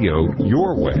 Radio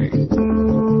your way.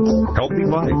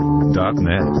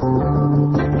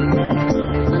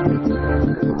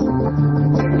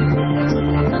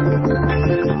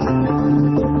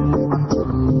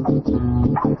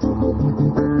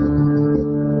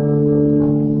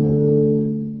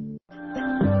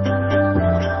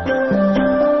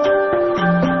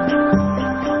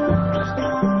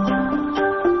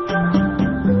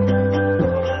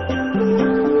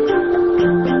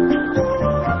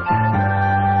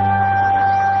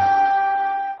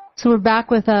 So we're back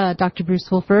with Dr. Bruce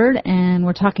Wolford, and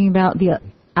we're talking about the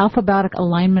alphabiotic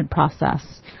alignment process,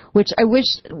 which I wish,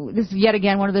 this is yet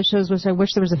again one of those shows which I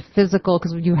wish there was a physical,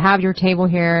 because you have your table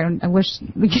here, and I wish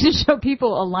we could just show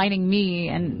people aligning me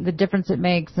and the difference it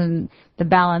makes and the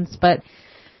balance, but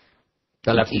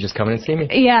they'll have to just come in and see me.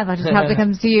 Yeah, they'll just have to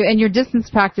come see you. And your distance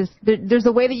practice, there's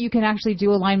a way that you can actually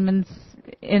do alignments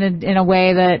in a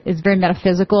way that is very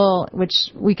metaphysical, which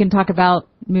we can talk about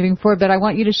moving forward. But I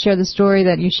want you to share the story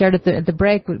that you shared at the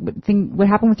break. What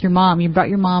happened with your mom? You brought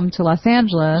your mom to Los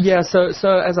Angeles. Yeah, so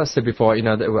as I said before, I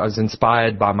was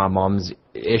inspired by my mom's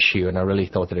issue, and I really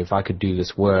thought that if I could do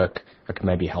this work, I could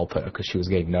maybe help her, because she was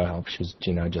getting no help. She was,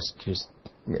 just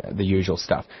the usual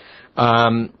stuff.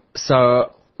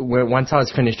 So once I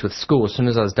was finished with school, as soon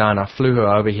as I was done, I flew her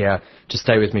over here to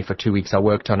stay with me for 2 weeks. I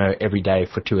worked on her every day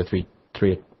for two or three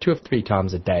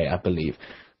times a day, I believe.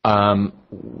 When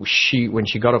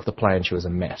she got off the plane, she was a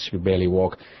mess. She could barely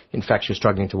walk. In fact, she was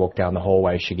struggling to walk down the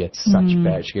hallway. She gets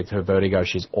she gets her vertigo.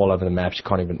 She's all over the map. She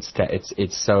can't even stay.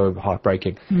 It's so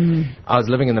heartbreaking. I was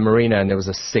living in the marina, and there was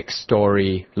a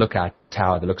 6-story lookout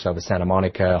tower that looks over Santa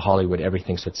Monica, Hollywood,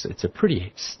 everything. So it's a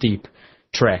pretty steep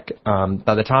trek.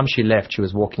 By the time she left, she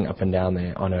was walking up and down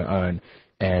there on her own,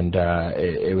 and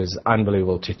it was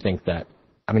unbelievable to think that.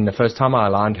 I mean, the first time I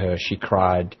aligned her, she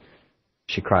cried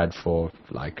for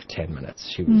like 10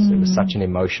 minutes. It was such an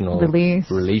emotional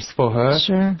release for her.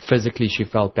 Sure. Physically, she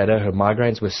felt better. Her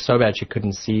migraines were so bad she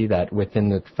couldn't see that within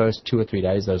the first 2 or 3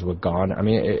 days, those were gone. I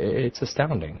mean, it's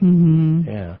astounding. Mm-hmm.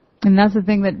 Yeah. And that's the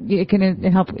thing that it can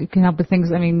help with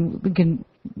things. I mean,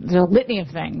 there's a litany of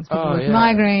things. People with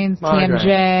migraines,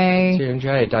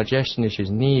 TMJ, digestion issues,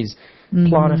 knees,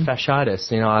 plantar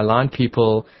fasciitis. I align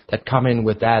people that come in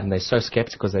with that, and they're so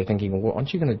skeptical because they're thinking, well,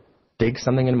 aren't you going to dig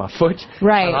something into my foot?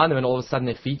 Right. I align them, and all of a sudden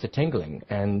their feet are tingling.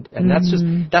 And that's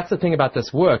the thing about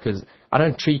this work is I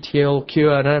don't treat, heal,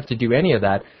 cure. I don't have to do any of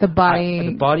that. The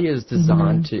body is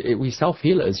designed to. We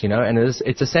self-healers, and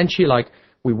it's essentially like.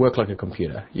 We work like a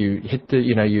computer. You hit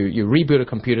you reboot a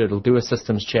computer, it'll do a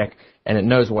systems check, and it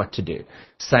knows what to do.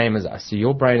 Same as us. So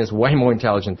your brain is way more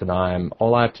intelligent than I am.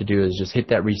 All I have to do is just hit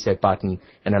that reset button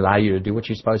and allow you to do what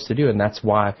you're supposed to do, and that's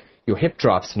why your hip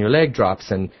drops and your leg drops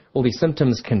and all these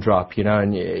symptoms can drop,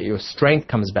 and your strength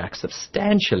comes back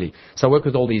substantially. So I work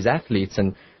with all these athletes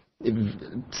and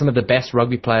some of the best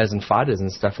rugby players and fighters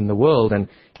and stuff in the world, and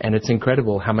it's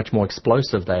incredible how much more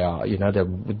explosive they are.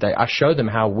 I show them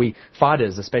how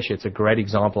fighters especially, it's a great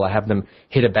example. I have them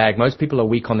hit a bag. Most people are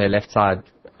weak on their left side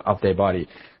of their body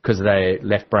because they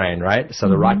left brain, right? So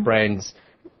the right brain's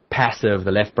passive,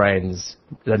 the left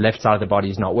side of the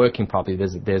body is not working properly.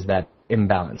 There's that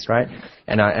imbalance, right?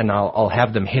 And I'll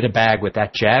have them hit a bag with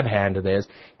that jab hand of theirs,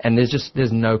 and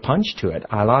there's no punch to it.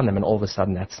 I align them, and all of a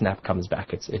sudden that snap comes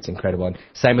back. It's incredible. And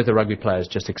same with the rugby players,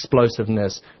 just explosive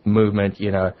movement.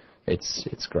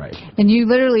 It's great. And you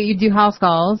do house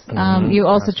calls. You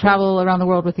also travel around the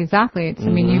world with these athletes. I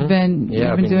mean, you've been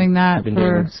doing that. I've been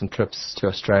doing some trips to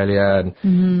Australia, and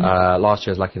last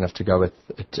year I was lucky enough to go with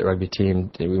a rugby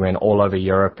team. We went all over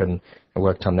Europe and I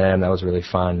worked on them. That was really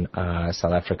fun.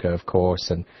 South Africa, of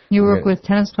course. And you work with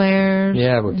tennis players.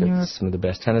 Yeah, I worked with some of the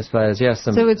best tennis players. Yeah,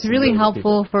 so it's really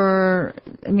helpful for,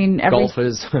 I mean,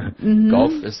 golfers.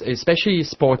 Golf, especially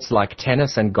sports like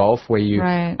tennis and golf, where you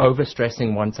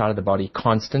overstressing one side of the body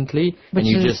constantly,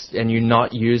 and you're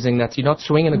not using that. You're not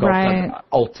swinging the golf club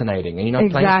alternating, and you're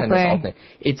not playing tennis alternating.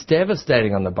 It's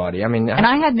devastating on the body. I mean, and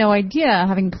I had no idea,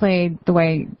 having played the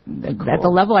way at the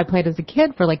level I played as a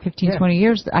kid for like 15, 20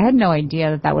 years. I had no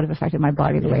idea that would have affected my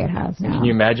body the way it has now. Can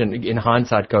you imagine, in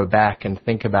hindsight, go back and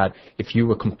think about if you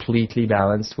were completely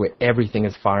balanced, where everything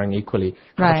is firing equally,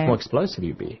 how much more explosive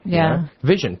you'd be. You know?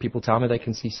 Vision. People tell me they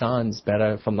can see signs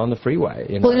better from on the freeway.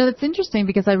 You know? Well, that's interesting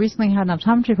because I recently had an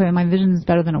optometry appointment. My vision is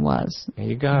better than it was. There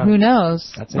you go. Who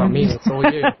knows? That's not me. That's all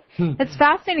you. It's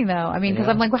fascinating, though. I mean, because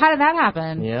I'm like, well, how did that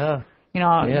happen? Yeah. You know,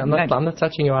 I'm not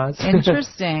touching your eyes.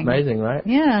 Interesting. Amazing, right?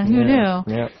 Yeah, who knew?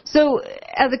 Yeah. So,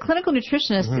 as a clinical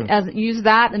nutritionist, as you use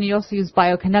that, and you also use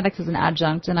biokinetics as an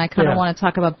adjunct, and I kind of want to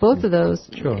talk about both of those.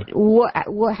 Sure.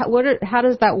 How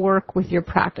does that work with your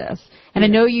practice? And I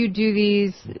know you do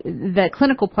the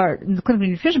clinical part, the clinical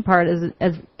nutrition part,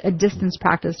 as a distance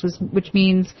practice, which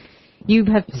means you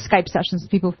have Skype sessions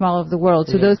with people from all over the world.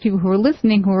 So those people who are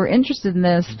listening, who are interested in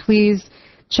this, please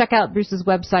check out Bruce's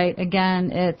website. Again,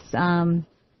 it's,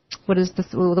 what is the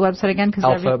website again?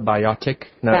 Alphabiotic,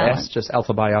 just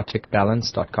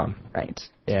alphabioticbalance.com. Right.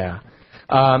 Yeah.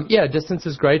 Distance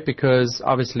is great because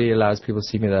obviously it allows people to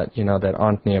see me that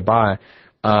aren't nearby.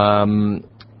 The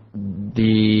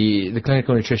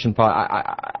clinical nutrition part,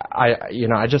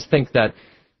 I just think that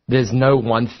there's no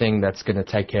one thing that's going to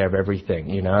take care of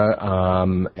everything,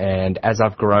 and as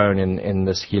I've grown in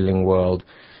this healing world,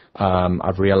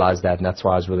 I've realized that, and that's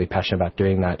why I was really passionate about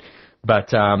doing that.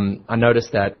 But I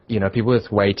noticed that people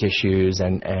with weight issues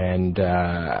and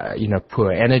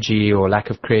poor energy or lack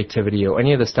of creativity or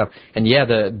any of this stuff, and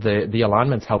the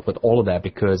alignments help with all of that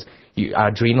because our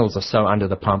adrenals are so under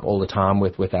the pump all the time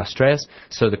with our stress,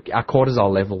 so our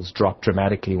cortisol levels drop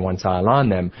dramatically once I align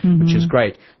them, which is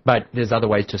great. But there's other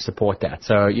ways to support that.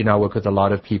 So, I work with a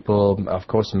lot of people, of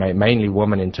course, mainly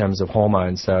women in terms of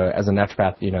hormones. So as a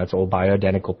naturopath, it's all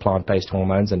bioidentical plant-based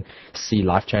hormones and see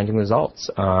life-changing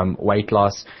results. Weight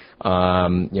loss,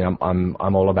 I'm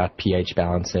all about pH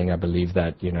balancing. I believe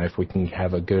that, if we can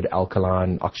have a good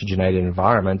alkaline, oxygenated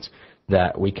environment,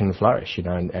 that we can flourish,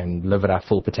 and live at our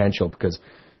full potential because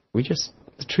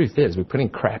the truth is we're putting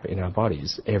crap in our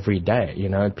bodies every day,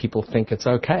 and people think it's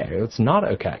okay. It's not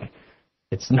okay.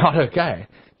 It's not okay.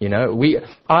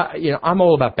 I'm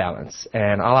all about balance,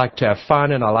 and I like to have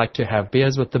fun, and I like to have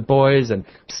beers with the boys, and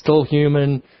I'm still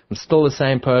human. I'm still the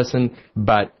same person,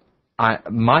 but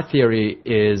my theory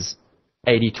is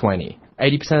 80-20.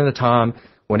 80% of the time,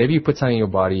 whenever you put something in your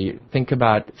body, think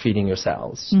about feeding your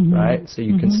cells, right? So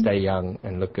you can stay young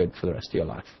and look good for the rest of your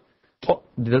life.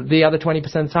 The other 20%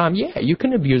 of the time, you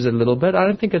can abuse it a little bit. I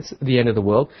don't think it's the end of the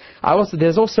world.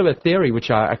 There's also a theory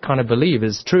which I kind of believe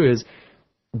is true, is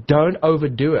don't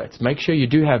overdo it. Make sure you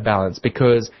do have balance,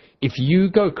 because if you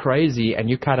go crazy and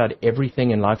you cut out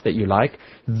everything in life that you like,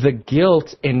 the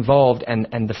guilt involved and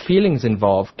the feelings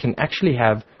involved can actually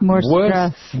have worse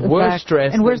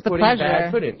stress. And where's the pleasure?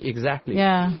 Bad food in. Exactly.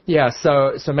 Yeah. Yeah.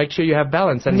 So make sure you have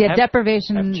balance. And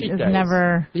deprivation is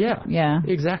never. Yeah.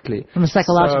 Exactly. From a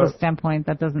psychological standpoint,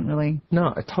 that doesn't really.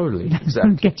 No, totally.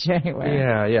 Exactly. Get you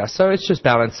anywhere. Yeah. So it's just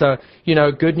balance. So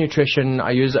good nutrition. I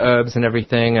use herbs and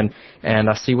everything, and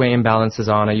I see where imbalances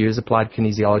are. And I use applied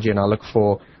kinesiology, and I look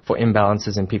for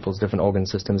imbalances in people's different organ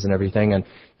systems and everything,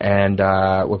 and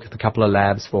work with a couple of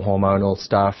labs for hormonal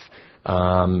stuff,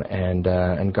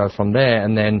 and go from there.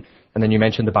 And then you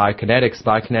mentioned the biokinetics.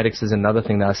 Biokinetics is another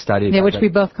thing that I studied. Yeah, which we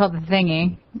both call the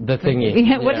thingy. The thingy.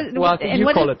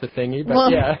 You call it the thingy, but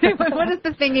what is the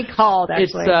thingy called,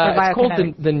 actually? It's called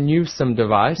the Newsom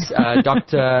device.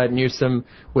 Dr. Newsom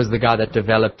was the guy that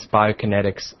developed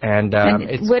biokinetics, and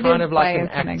it's kind of like an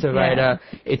activator.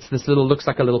 Yeah. It's this looks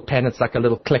like a little pen. It's like a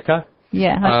little clicker.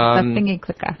 Yeah, a thingy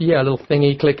clicker. Yeah, a little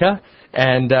thingy clicker.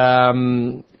 And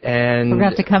we're going to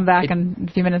have to come back in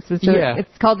a few minutes. It's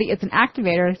an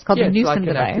activator. It's called the Newsom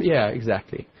device. Yeah,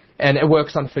 exactly. And it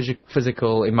works on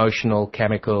physical, emotional,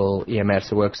 chemical,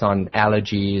 EMFs. It works on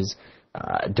allergies,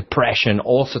 depression,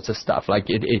 all sorts of stuff. Like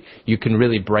you can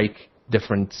really break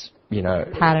different,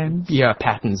 patterns. Yeah,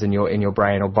 patterns in your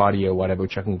brain or body or whatever,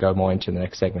 which I can go more into in the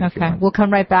next segment. Okay, we'll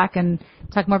come right back and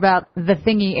talk more about the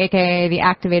thingy, aka the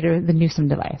activator, the Newsom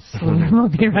device. We'll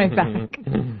be right back.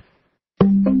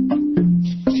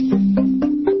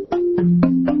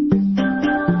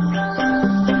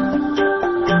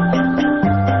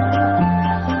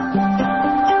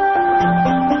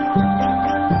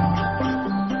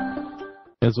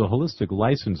 As a holistic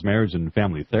licensed marriage and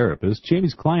family therapist,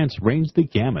 Jamie's clients range the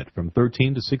gamut from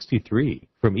 13 to 63,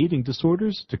 from eating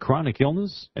disorders to chronic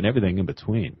illness and everything in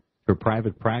between. Her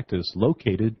private practice,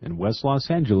 located in West Los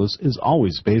Angeles, is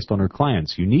always based on her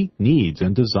clients' unique needs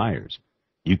and desires.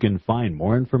 You can find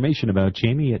more information about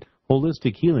Jamie at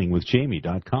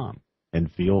holistichealingwithjamie.com.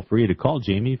 And feel free to call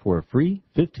Jamie for a free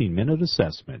 15-minute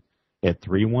assessment at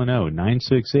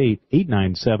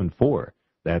 310-968-8974.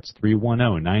 That's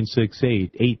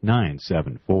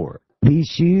 310-968-8974. These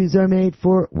shoes are made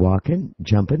for walking,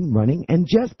 jumping, running, and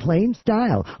just plain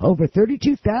style. Over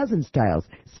 32,000 styles.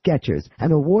 Skechers,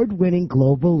 an award-winning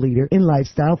global leader in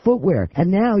lifestyle footwear.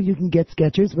 And now you can get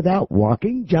Skechers without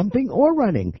walking, jumping, or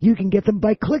running. You can get them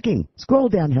by clicking. Scroll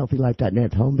down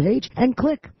HealthyLife.net homepage and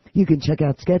click. You can check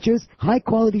out Skechers,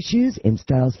 high-quality shoes in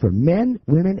styles for men,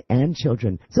 women, and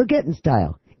children. So get in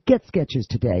style. Get Skechers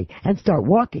today and start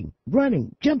walking,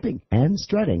 running, jumping, and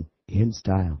strutting in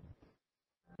style.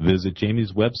 Visit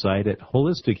Jamie's website at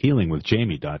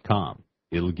holistichealingwithjamie.com.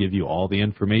 It'll give you all the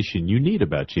information you need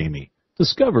about Jamie.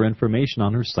 Discover information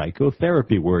on her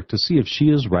psychotherapy work to see if she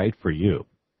is right for you.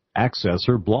 Access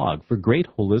her blog for great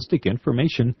holistic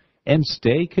information and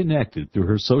stay connected through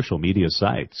her social media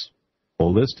sites.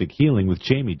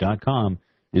 holistichealingwithjamie.com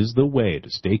is the way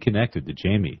to stay connected to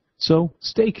Jamie. So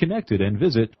stay connected and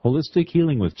visit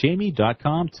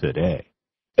holistichealingwithjamie.com today.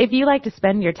 If you like to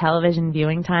spend your television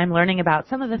viewing time learning about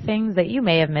some of the things that you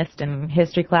may have missed in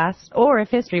history class, or if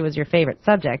history was your favorite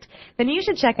subject, then you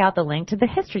should check out the link to the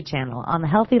History Channel on the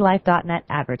HealthyLife.net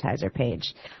advertiser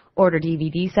page. Order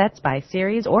DVD sets by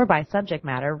series or by subject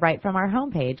matter right from our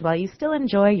homepage while you still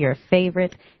enjoy your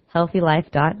favorite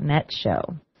HealthyLife.net show.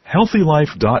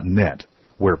 HealthyLife.net,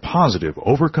 where positive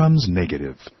overcomes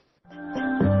negative.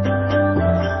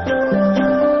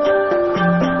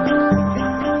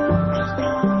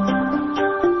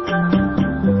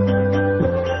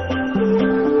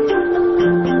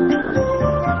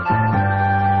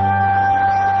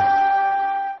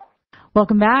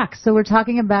 Welcome back. So we're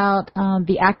talking about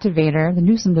the activator, the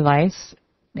Newsom device,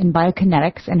 in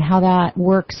biokinetics and how that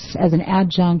works as an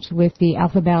adjunct with the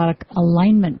Alphabiotic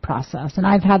alignment process. And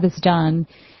I've had this done,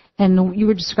 and you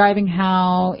were describing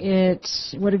how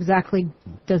what exactly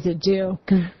does it do?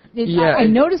 Because I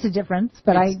notice a difference,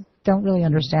 but I don't really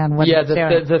understand what it's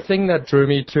doing. The thing that drew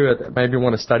me to it, maybe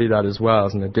want to study that as well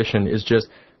as an addition, is just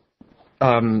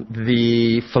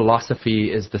the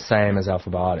philosophy is the same as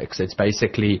Alphabiotics. It's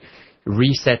basically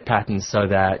reset patterns so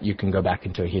that you can go back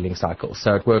into a healing cycle.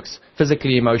 So it works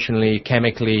physically, emotionally,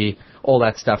 chemically, all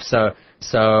that stuff. So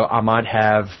I might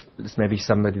have maybe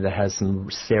somebody that has some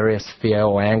serious fear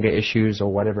or anger issues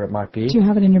or whatever it might be. Do you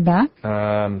have it in your back?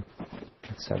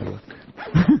 Let's have a look.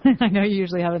 I know you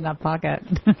usually have it in that pocket.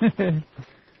 I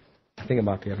think it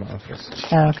might be in my office.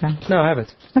 Oh, okay. No, I have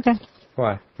it. Okay.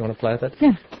 Why? You want to play with it?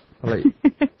 Yeah. I'll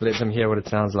let them hear what it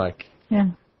sounds like. Yeah.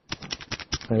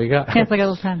 There we go. Yeah, it's like a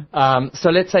little pen. So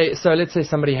let's say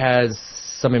somebody has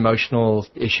some emotional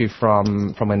issue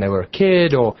from when they were a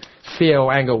kid, or fear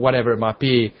or anger, whatever it might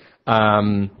be.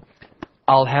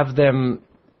 I'll have them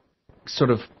sort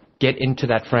of get into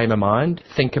that frame of mind,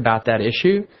 think about that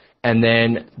issue, and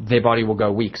then their body will go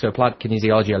weak. So applied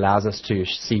kinesiology allows us to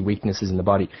see weaknesses in the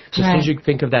body. So as soon as you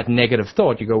think of that negative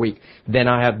thought, you go weak. Then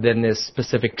there's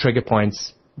specific trigger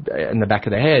points in the back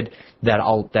of the head that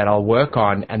I'll work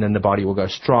on, and then the body will go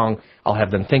strong. I'll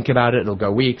have them think about it. It'll go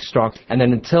weak, strong, and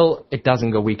then until it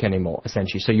doesn't go weak anymore,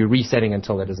 essentially. So you're resetting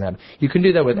until that doesn't happen. You can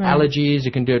do that with allergies.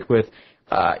 You can do it with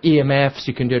EMFs.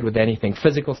 You can do it with anything.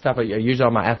 Physical stuff. I use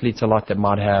on my athletes a lot that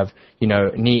might have,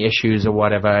 knee issues or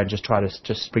whatever, and just try to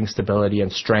just bring stability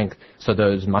and strength so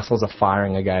those muscles are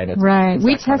firing again. It's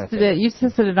we tested it. You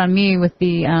tested it on me with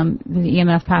the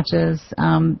EMF patches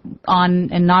on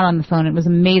and not on the phone. It was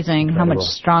amazing. Incredible. How much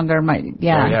stronger my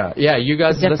you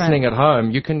guys listening at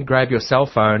home, you can grab your cell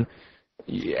phone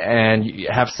and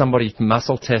have somebody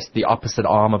muscle test the opposite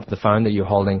arm of the phone that you're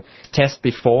holding. Test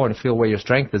before and feel where your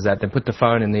strength is at. Then put the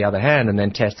phone in the other hand and then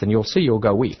test, and you'll see you'll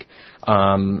go weak.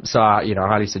 So I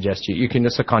highly suggest you can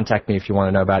just contact me if you want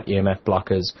to know about EMF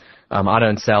blockers. I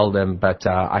don't sell them, but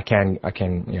I can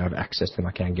have access to them.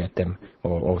 I can get them,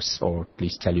 or at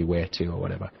least tell you where to or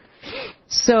whatever.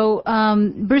 So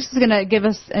Bruce is going to give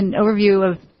us an overview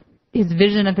of his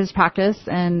vision of his practice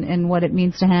and what it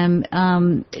means to him.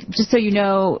 Just so you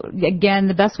know, again,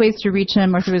 the best ways to reach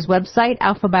him are through his website,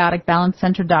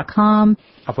 alphabioticbalancecenter.com.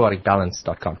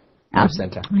 Alphabioticbalance.com.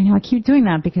 Center. I know, I keep doing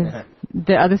that because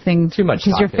the other thing, too much.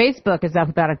 Because your Facebook is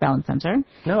Alphabiotic Balance Center.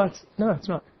 No, it's not.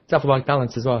 It's Alphabiotic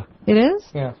Balance as well. It is?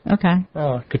 Yeah. Okay.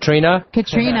 Oh, Katrina.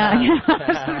 Katrina.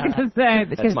 I was going to say.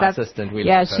 That's my assistant. We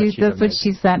yeah, love her. that's what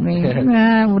she sent me.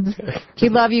 We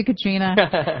love you,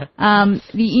 Katrina.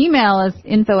 The email is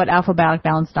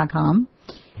info@alphabioticbalance.com.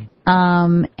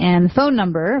 And the phone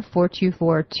number,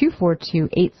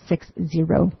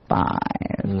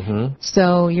 424-242-8605.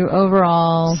 So your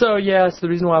overall... So the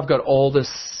reason why I've got all this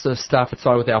stuff, it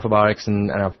started with the Alphabiotics, and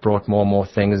I've brought more and more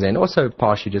things in. Also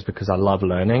partially just because I love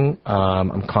learning.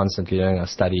 I'm constantly learning. I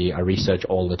study, I research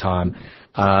all the time.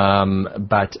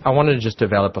 But I wanted to just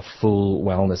develop a full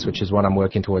wellness, which is what I'm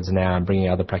working towards now. I'm bringing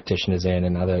other practitioners in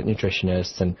and other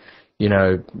nutritionists and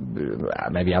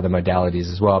maybe other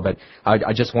modalities as well. But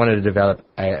I just wanted to develop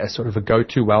a sort of a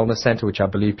go-to wellness center, which I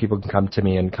believe people can come to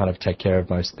me and kind of take care of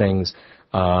most things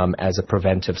as a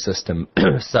preventive system.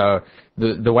 So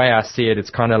the way I see it, it's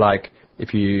kind of like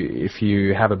if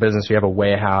you have a business, you have a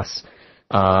warehouse,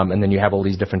 and then you have all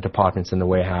these different departments in the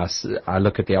warehouse. I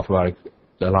look at the Alphabiotic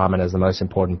alignment as the most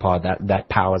important part. That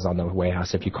powers on the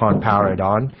warehouse. If you can't power it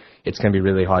on, it's going to be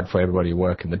really hard for everybody to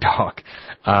work in the dark.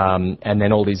 And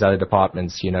then all these other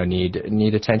departments,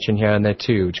 need attention here and there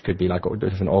too, which could be like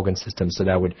different organ systems. So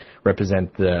that would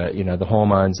represent the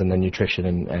hormones and the nutrition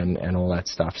and all that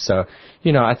stuff. So,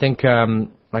 I think,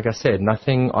 like I said,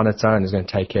 nothing on its own is going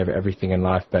to take care of everything in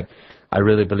life, but I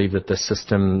really believe that the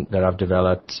system that I've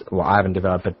developed, well, I haven't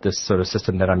developed, but this sort of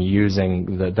system that I'm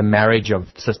using, the marriage of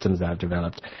systems that I've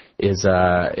developed is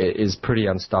pretty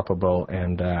unstoppable,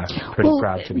 and pretty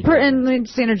proud to be doing. And let me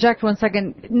just interject 1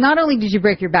 second. Not only did you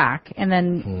break your back and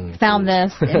then found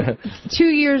this, 2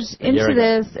 years into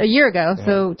this, a year ago,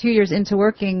 so 2 years into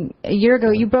working, a year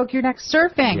ago, you broke your neck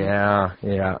surfing. Yeah.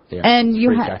 And you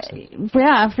had,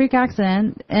 a freak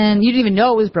accident, and you didn't even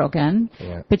know it was broken,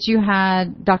 but you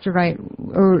had Dr. Wright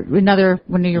or another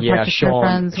one of your practitioner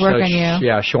friends work on you.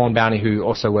 Yeah, Sean Bowney, who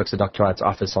also works at Dr. Wright's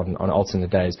office on alternate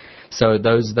days. So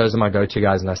those are my go-to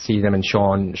guys, and I see them, and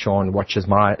Sean watches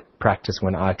my practice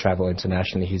when I travel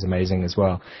internationally. He's amazing as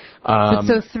well.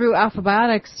 So through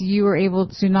Alphabiotics, you were able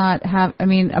to not have,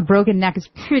 a broken neck is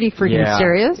pretty freaking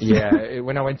serious. Yeah.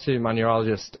 When I went to my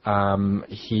neurologist,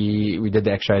 we did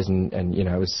the x-rays, and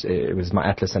it was my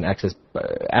atlas and axis.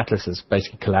 Atlas is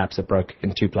basically collapsed. It broke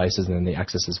in two places, and then the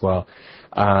axis as well.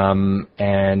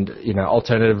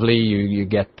 Alternatively, you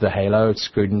get the halo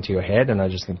screwed into your head, and I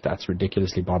just think that's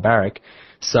ridiculously barbaric.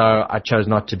 So I chose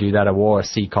not to do that. I wore a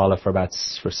C collar for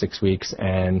 6 weeks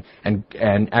and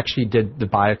actually did the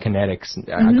biokinetics.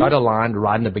 I got aligned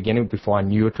right in the beginning before I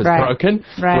knew it was broken,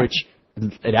 which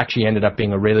it actually ended up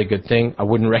being a really good thing. I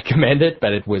wouldn't recommend it,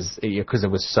 but it was because it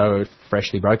was so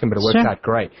freshly broken, but it worked out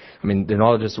great. The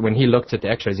neurologist, when he looked at the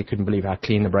x-rays, he couldn't believe how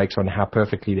clean the brakes were and how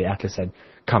perfectly the atlas had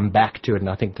come back to it, and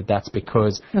I think that's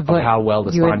because of how well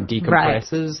the spine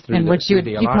decompresses through and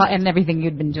the alignment. And everything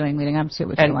you'd been doing leading up to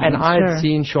it. And I had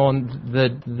seen Sean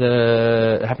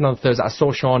it happened on Thursday. I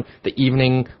saw Sean the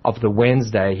evening of the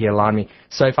Wednesday. He aligned me.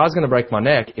 So if I was going to break my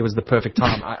neck, it was the perfect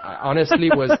time. I honestly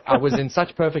I was in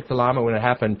such perfect alignment when it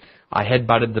happened. I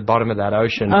head-butted the bottom of that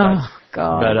ocean. Oh,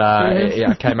 God. But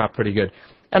it came out pretty good.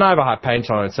 And I have a high pain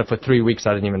tolerance, so for 3 weeks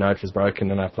I didn't even know it was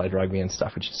broken, and I played rugby and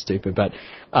stuff, which is stupid. But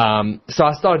so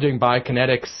I started doing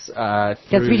biokinetics.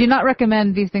 Yes, we do not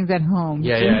recommend these things at home.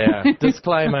 Yeah.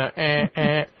 Disclaimer.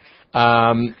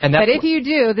 But if you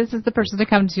do, this is the person to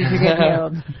come to get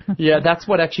healed. Yeah, that's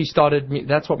what actually started me.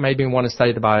 That's what made me want to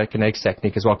study the biokinetics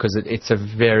technique as well, because it's a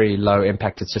very low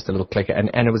impact. It's just a little clicker,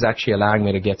 and it was actually allowing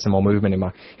me to get some more movement in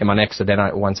my neck. So then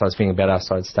once I was feeling better, I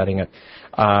started studying it.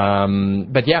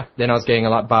 But yeah, then I was getting a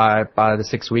lot by the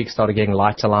 6 weeks. Started getting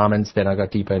light alignments. Then I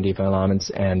got deeper and deeper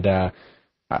alignments, and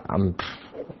I'm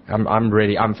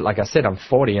ready. Like I said, I'm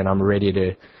 40, and I'm ready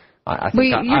to. I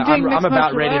think I'm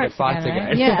about ready to fight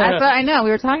again. Yeah, I know.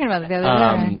 We were talking about it the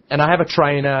other day. And I have a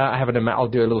trainer. I'll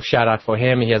do a little shout out for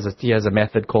him. He has a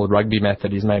method called Rugby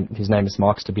Method. His name is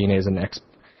Mark Stabine. He's an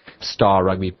ex-star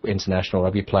international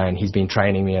rugby player, and he's been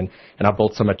training me, and I've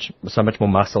built so much more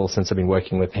muscle since I've been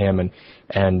working with him. And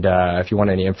if you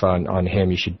want any info on him,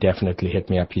 you should definitely hit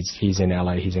me up. He's in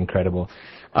LA. He's incredible.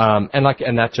 And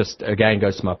that just again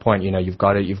goes to my point. You've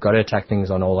got to attack things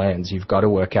on all ends. You've got to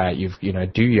work out.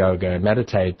 Do yoga,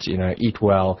 meditate. Eat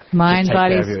well. Mind,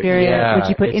 body, spirit. What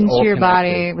you put into your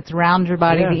body, what's around your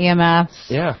body, the EMFs.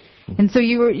 Yeah. And so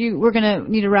we're gonna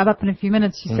need to wrap up in a few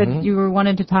minutes. You said you were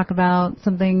wanting to talk about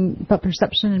something about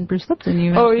perception and Bruce Lipton.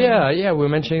 We were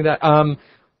mentioning that.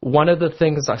 One of the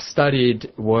things I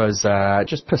studied was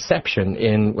just perception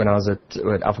when I was at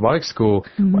Alphabiotic school.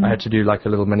 I had to do like a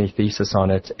little mini thesis on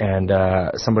it, and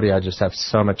somebody I just have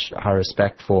so much high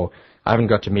respect for. I haven't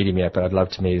got to meet him yet, but I'd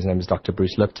love to meet. His name is Dr.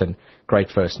 Bruce Lipton. Great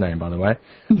first name, by the way.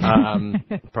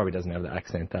 Probably doesn't have the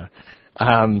accent though.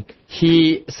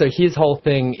 So his whole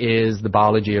thing is the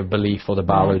biology of belief or the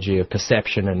biology of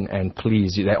perception, and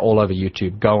please, they're all over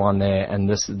YouTube. Go on there, and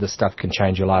this stuff can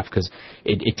change your life, because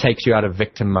it takes you out of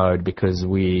victim mode, because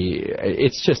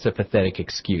it's just a pathetic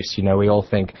excuse. You know, we all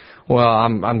think, well,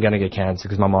 I'm going to get cancer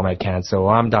because my mom had cancer,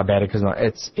 or I'm diabetic because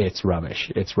it's rubbish.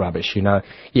 It's rubbish. You know,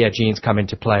 yeah, genes come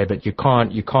into play, but you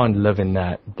can't live in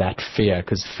that fear,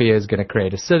 because fear is going to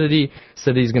create acidity.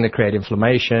 Acidity is going to create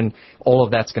inflammation. All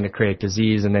of that's going to create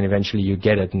disease, and then eventually you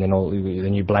get it, and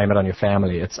then you blame it on your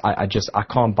family. I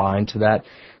can't buy into that.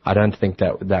 I don't think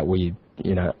that we,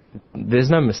 you know, there's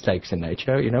no mistakes in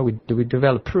nature. You know, we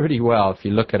develop pretty well. If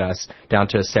you look at us down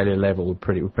to a cellular level,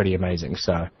 we're pretty amazing.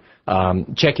 So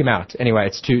check him out. Anyway,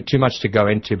 it's too much to go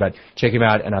into, but check him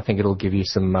out, and I think it'll give you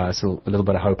a little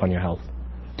bit of hope on your health.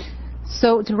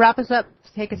 So to wrap us up,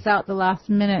 to take us out the last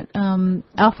minute,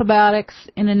 Alphabiotics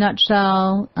in a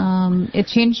nutshell, it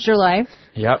changed your life.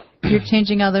 Yep. You're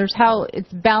changing others. How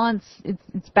it's balance.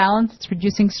 It's balance. It's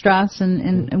reducing stress.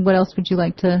 And what else would you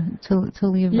like to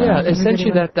leave? Yeah,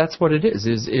 essentially that's what it is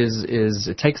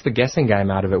it takes the guessing game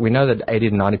out of it. We know that 80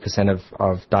 to 90%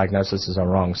 of diagnoses are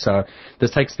wrong. So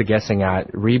this takes the guessing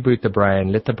out. Reboot the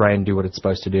brain. Let the brain do what it's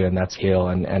supposed to do, and that's heal.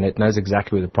 And it knows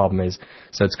exactly where the problem is.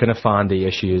 So it's going to find the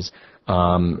issues.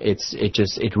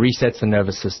 It resets the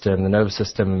nervous system. The nervous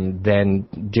system then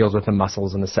deals with the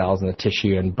muscles and the cells and the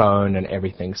tissue and bone and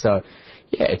everything. So,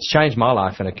 yeah, it's changed my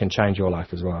life, and it can change your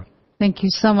life as well. Thank you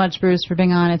so much, Bruce, for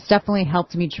being on. It's definitely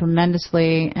helped me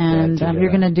tremendously, and you're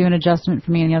going to do an adjustment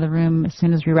for me in the other room as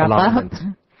soon as we wrap up.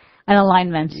 An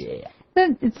alignment. Yeah.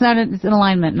 It's an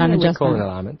alignment, not an adjustment. We call it an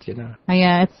alignment, you know.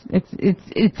 Yeah,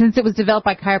 it's since it was developed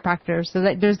by chiropractors, so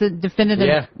that there's a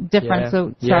definitive difference.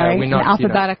 So sorry, we're not,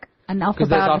 an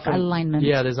alphabiotic alignment.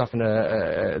 Yeah, there's often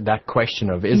that question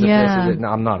of is it this? Is it? No,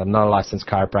 I'm not a licensed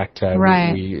chiropractor.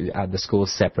 Right. We the school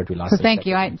is separate. We license. So thank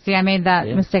you. I made that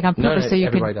mistake on purpose, so you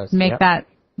could make that.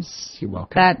 You're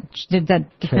welcome.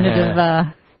 That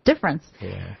definitive difference.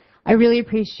 Yeah. I really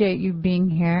appreciate you being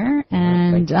here,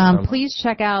 and please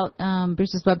check out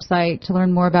Bruce's website to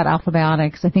learn more about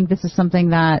Alphabiotics. I think this is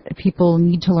something that people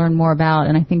need to learn more about,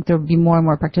 and I think there will be more and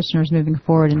more practitioners moving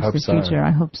forward into the future.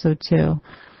 I hope so too.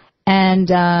 And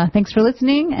thanks for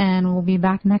listening, and we'll be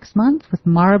back next month with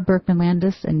Mara Berkman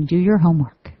Landis, and do your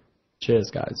homework. Cheers,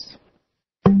 guys.